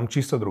atmosfera tam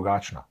čisto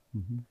drugačna.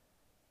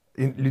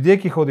 In ljudje,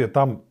 ki hodijo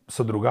tam,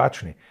 so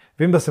drugačni.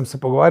 Vem, da sem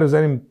se pogovarjal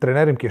z enim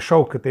trenerjem, ki je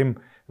šel k tem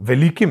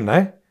velikim,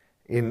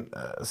 in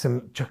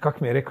kak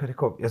mi je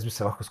rekel, jaz bi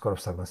se lahko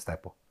skoraj vsak dan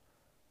stepil,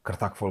 ker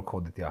tak folk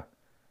hodi tja.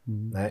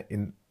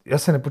 In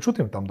jaz se ne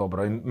počutim tam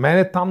dobro in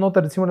mene tam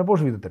noter recimo ne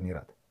boš videl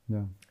trenirati.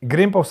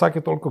 Grem pa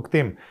vsake toliko k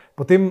tem.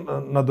 Potem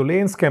na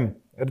Dolenjskem,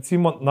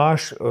 recimo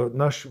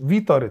naš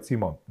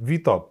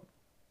Vito,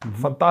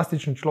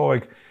 fantastičen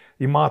človek,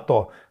 ima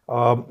to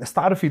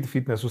Starfit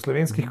fitness v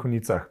Slovenskih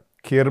Konjicah,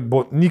 kjer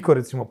bo Niko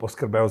recimo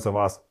poskrbel za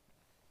vas.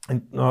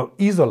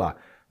 Izola,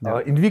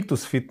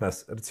 Invictus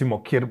fitness,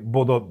 recimo, kjer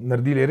bodo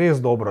naredili res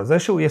dobro.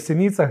 Zdaj še v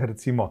Jesenicah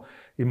recimo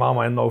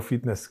imamo en nov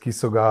fitness, ki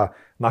ga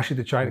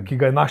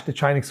je naš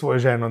tečajnik svojo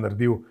ženo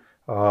naredil.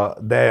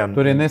 Dejan.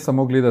 Torej ne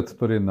samo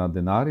gledati na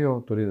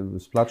denarju,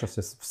 splača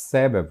se v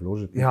sebe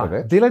vložiti.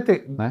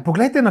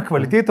 Poglejte na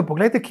kvaliteto,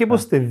 poglejte, kje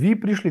boste vi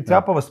prišli tja,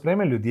 pa vas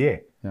sprejme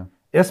ljudje.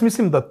 Jaz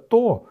mislim, da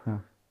to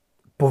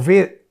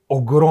pove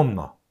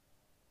ogromno.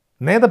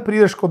 Ne, da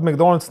prideš kot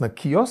McDonald's na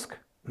kiosk,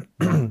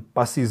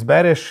 pa si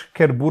izbereš,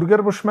 ker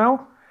burger boš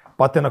imel,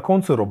 pa te na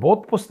koncu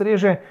robot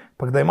postreže,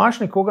 pa da imaš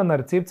nekoga na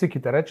recepciji,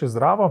 ki te reče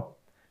zdravo,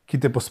 ki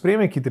te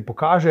pospreme, ki ti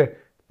pokaže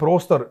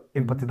prostor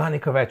in pa ti da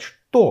nekaj več.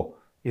 To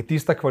je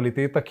tista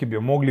kvaliteta, ki bi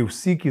jo mogli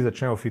vsi, ki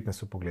začnejo v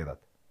fitnessu,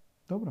 pogledati.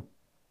 Dobro.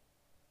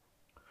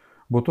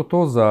 Bo to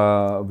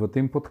v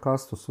tem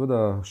podcastu,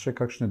 seveda še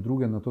kakšne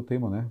druge na to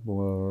temo, bo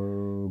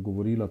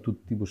govorila,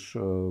 tudi ti boš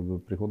v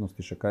prihodnosti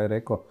še kaj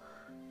rekel.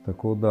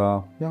 Tako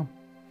da,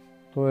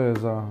 to je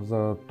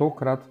za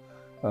tokrat.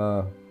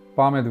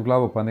 Pamet v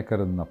glavo, pa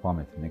nekaj na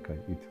pamet.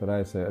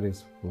 Raje se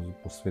res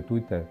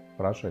posvetujte,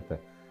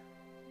 vprašajte,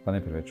 pa ne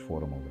preveč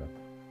forumov.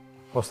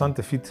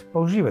 Ostanite fit,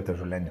 pa uživajte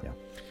v življenju.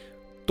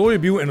 To je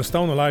bil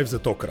enostavno live za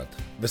tokrat.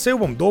 Vesel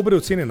bom dobre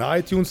ocene na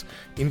iTunes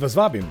in vas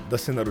vabim, da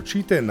se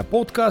naročite na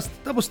podcast,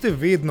 da boste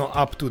vedno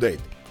up to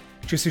date.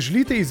 Če si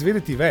želite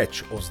izvedeti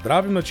več o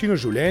zdravem načinu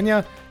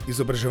življenja,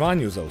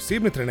 izobraževanju za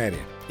osebne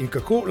trenerje in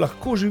kako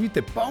lahko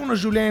živite polno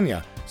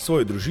življenja s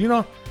svojo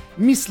družino,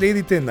 mi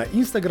sledite na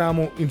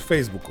Instagramu in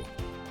Facebooku.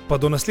 Pa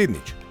do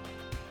naslednjič!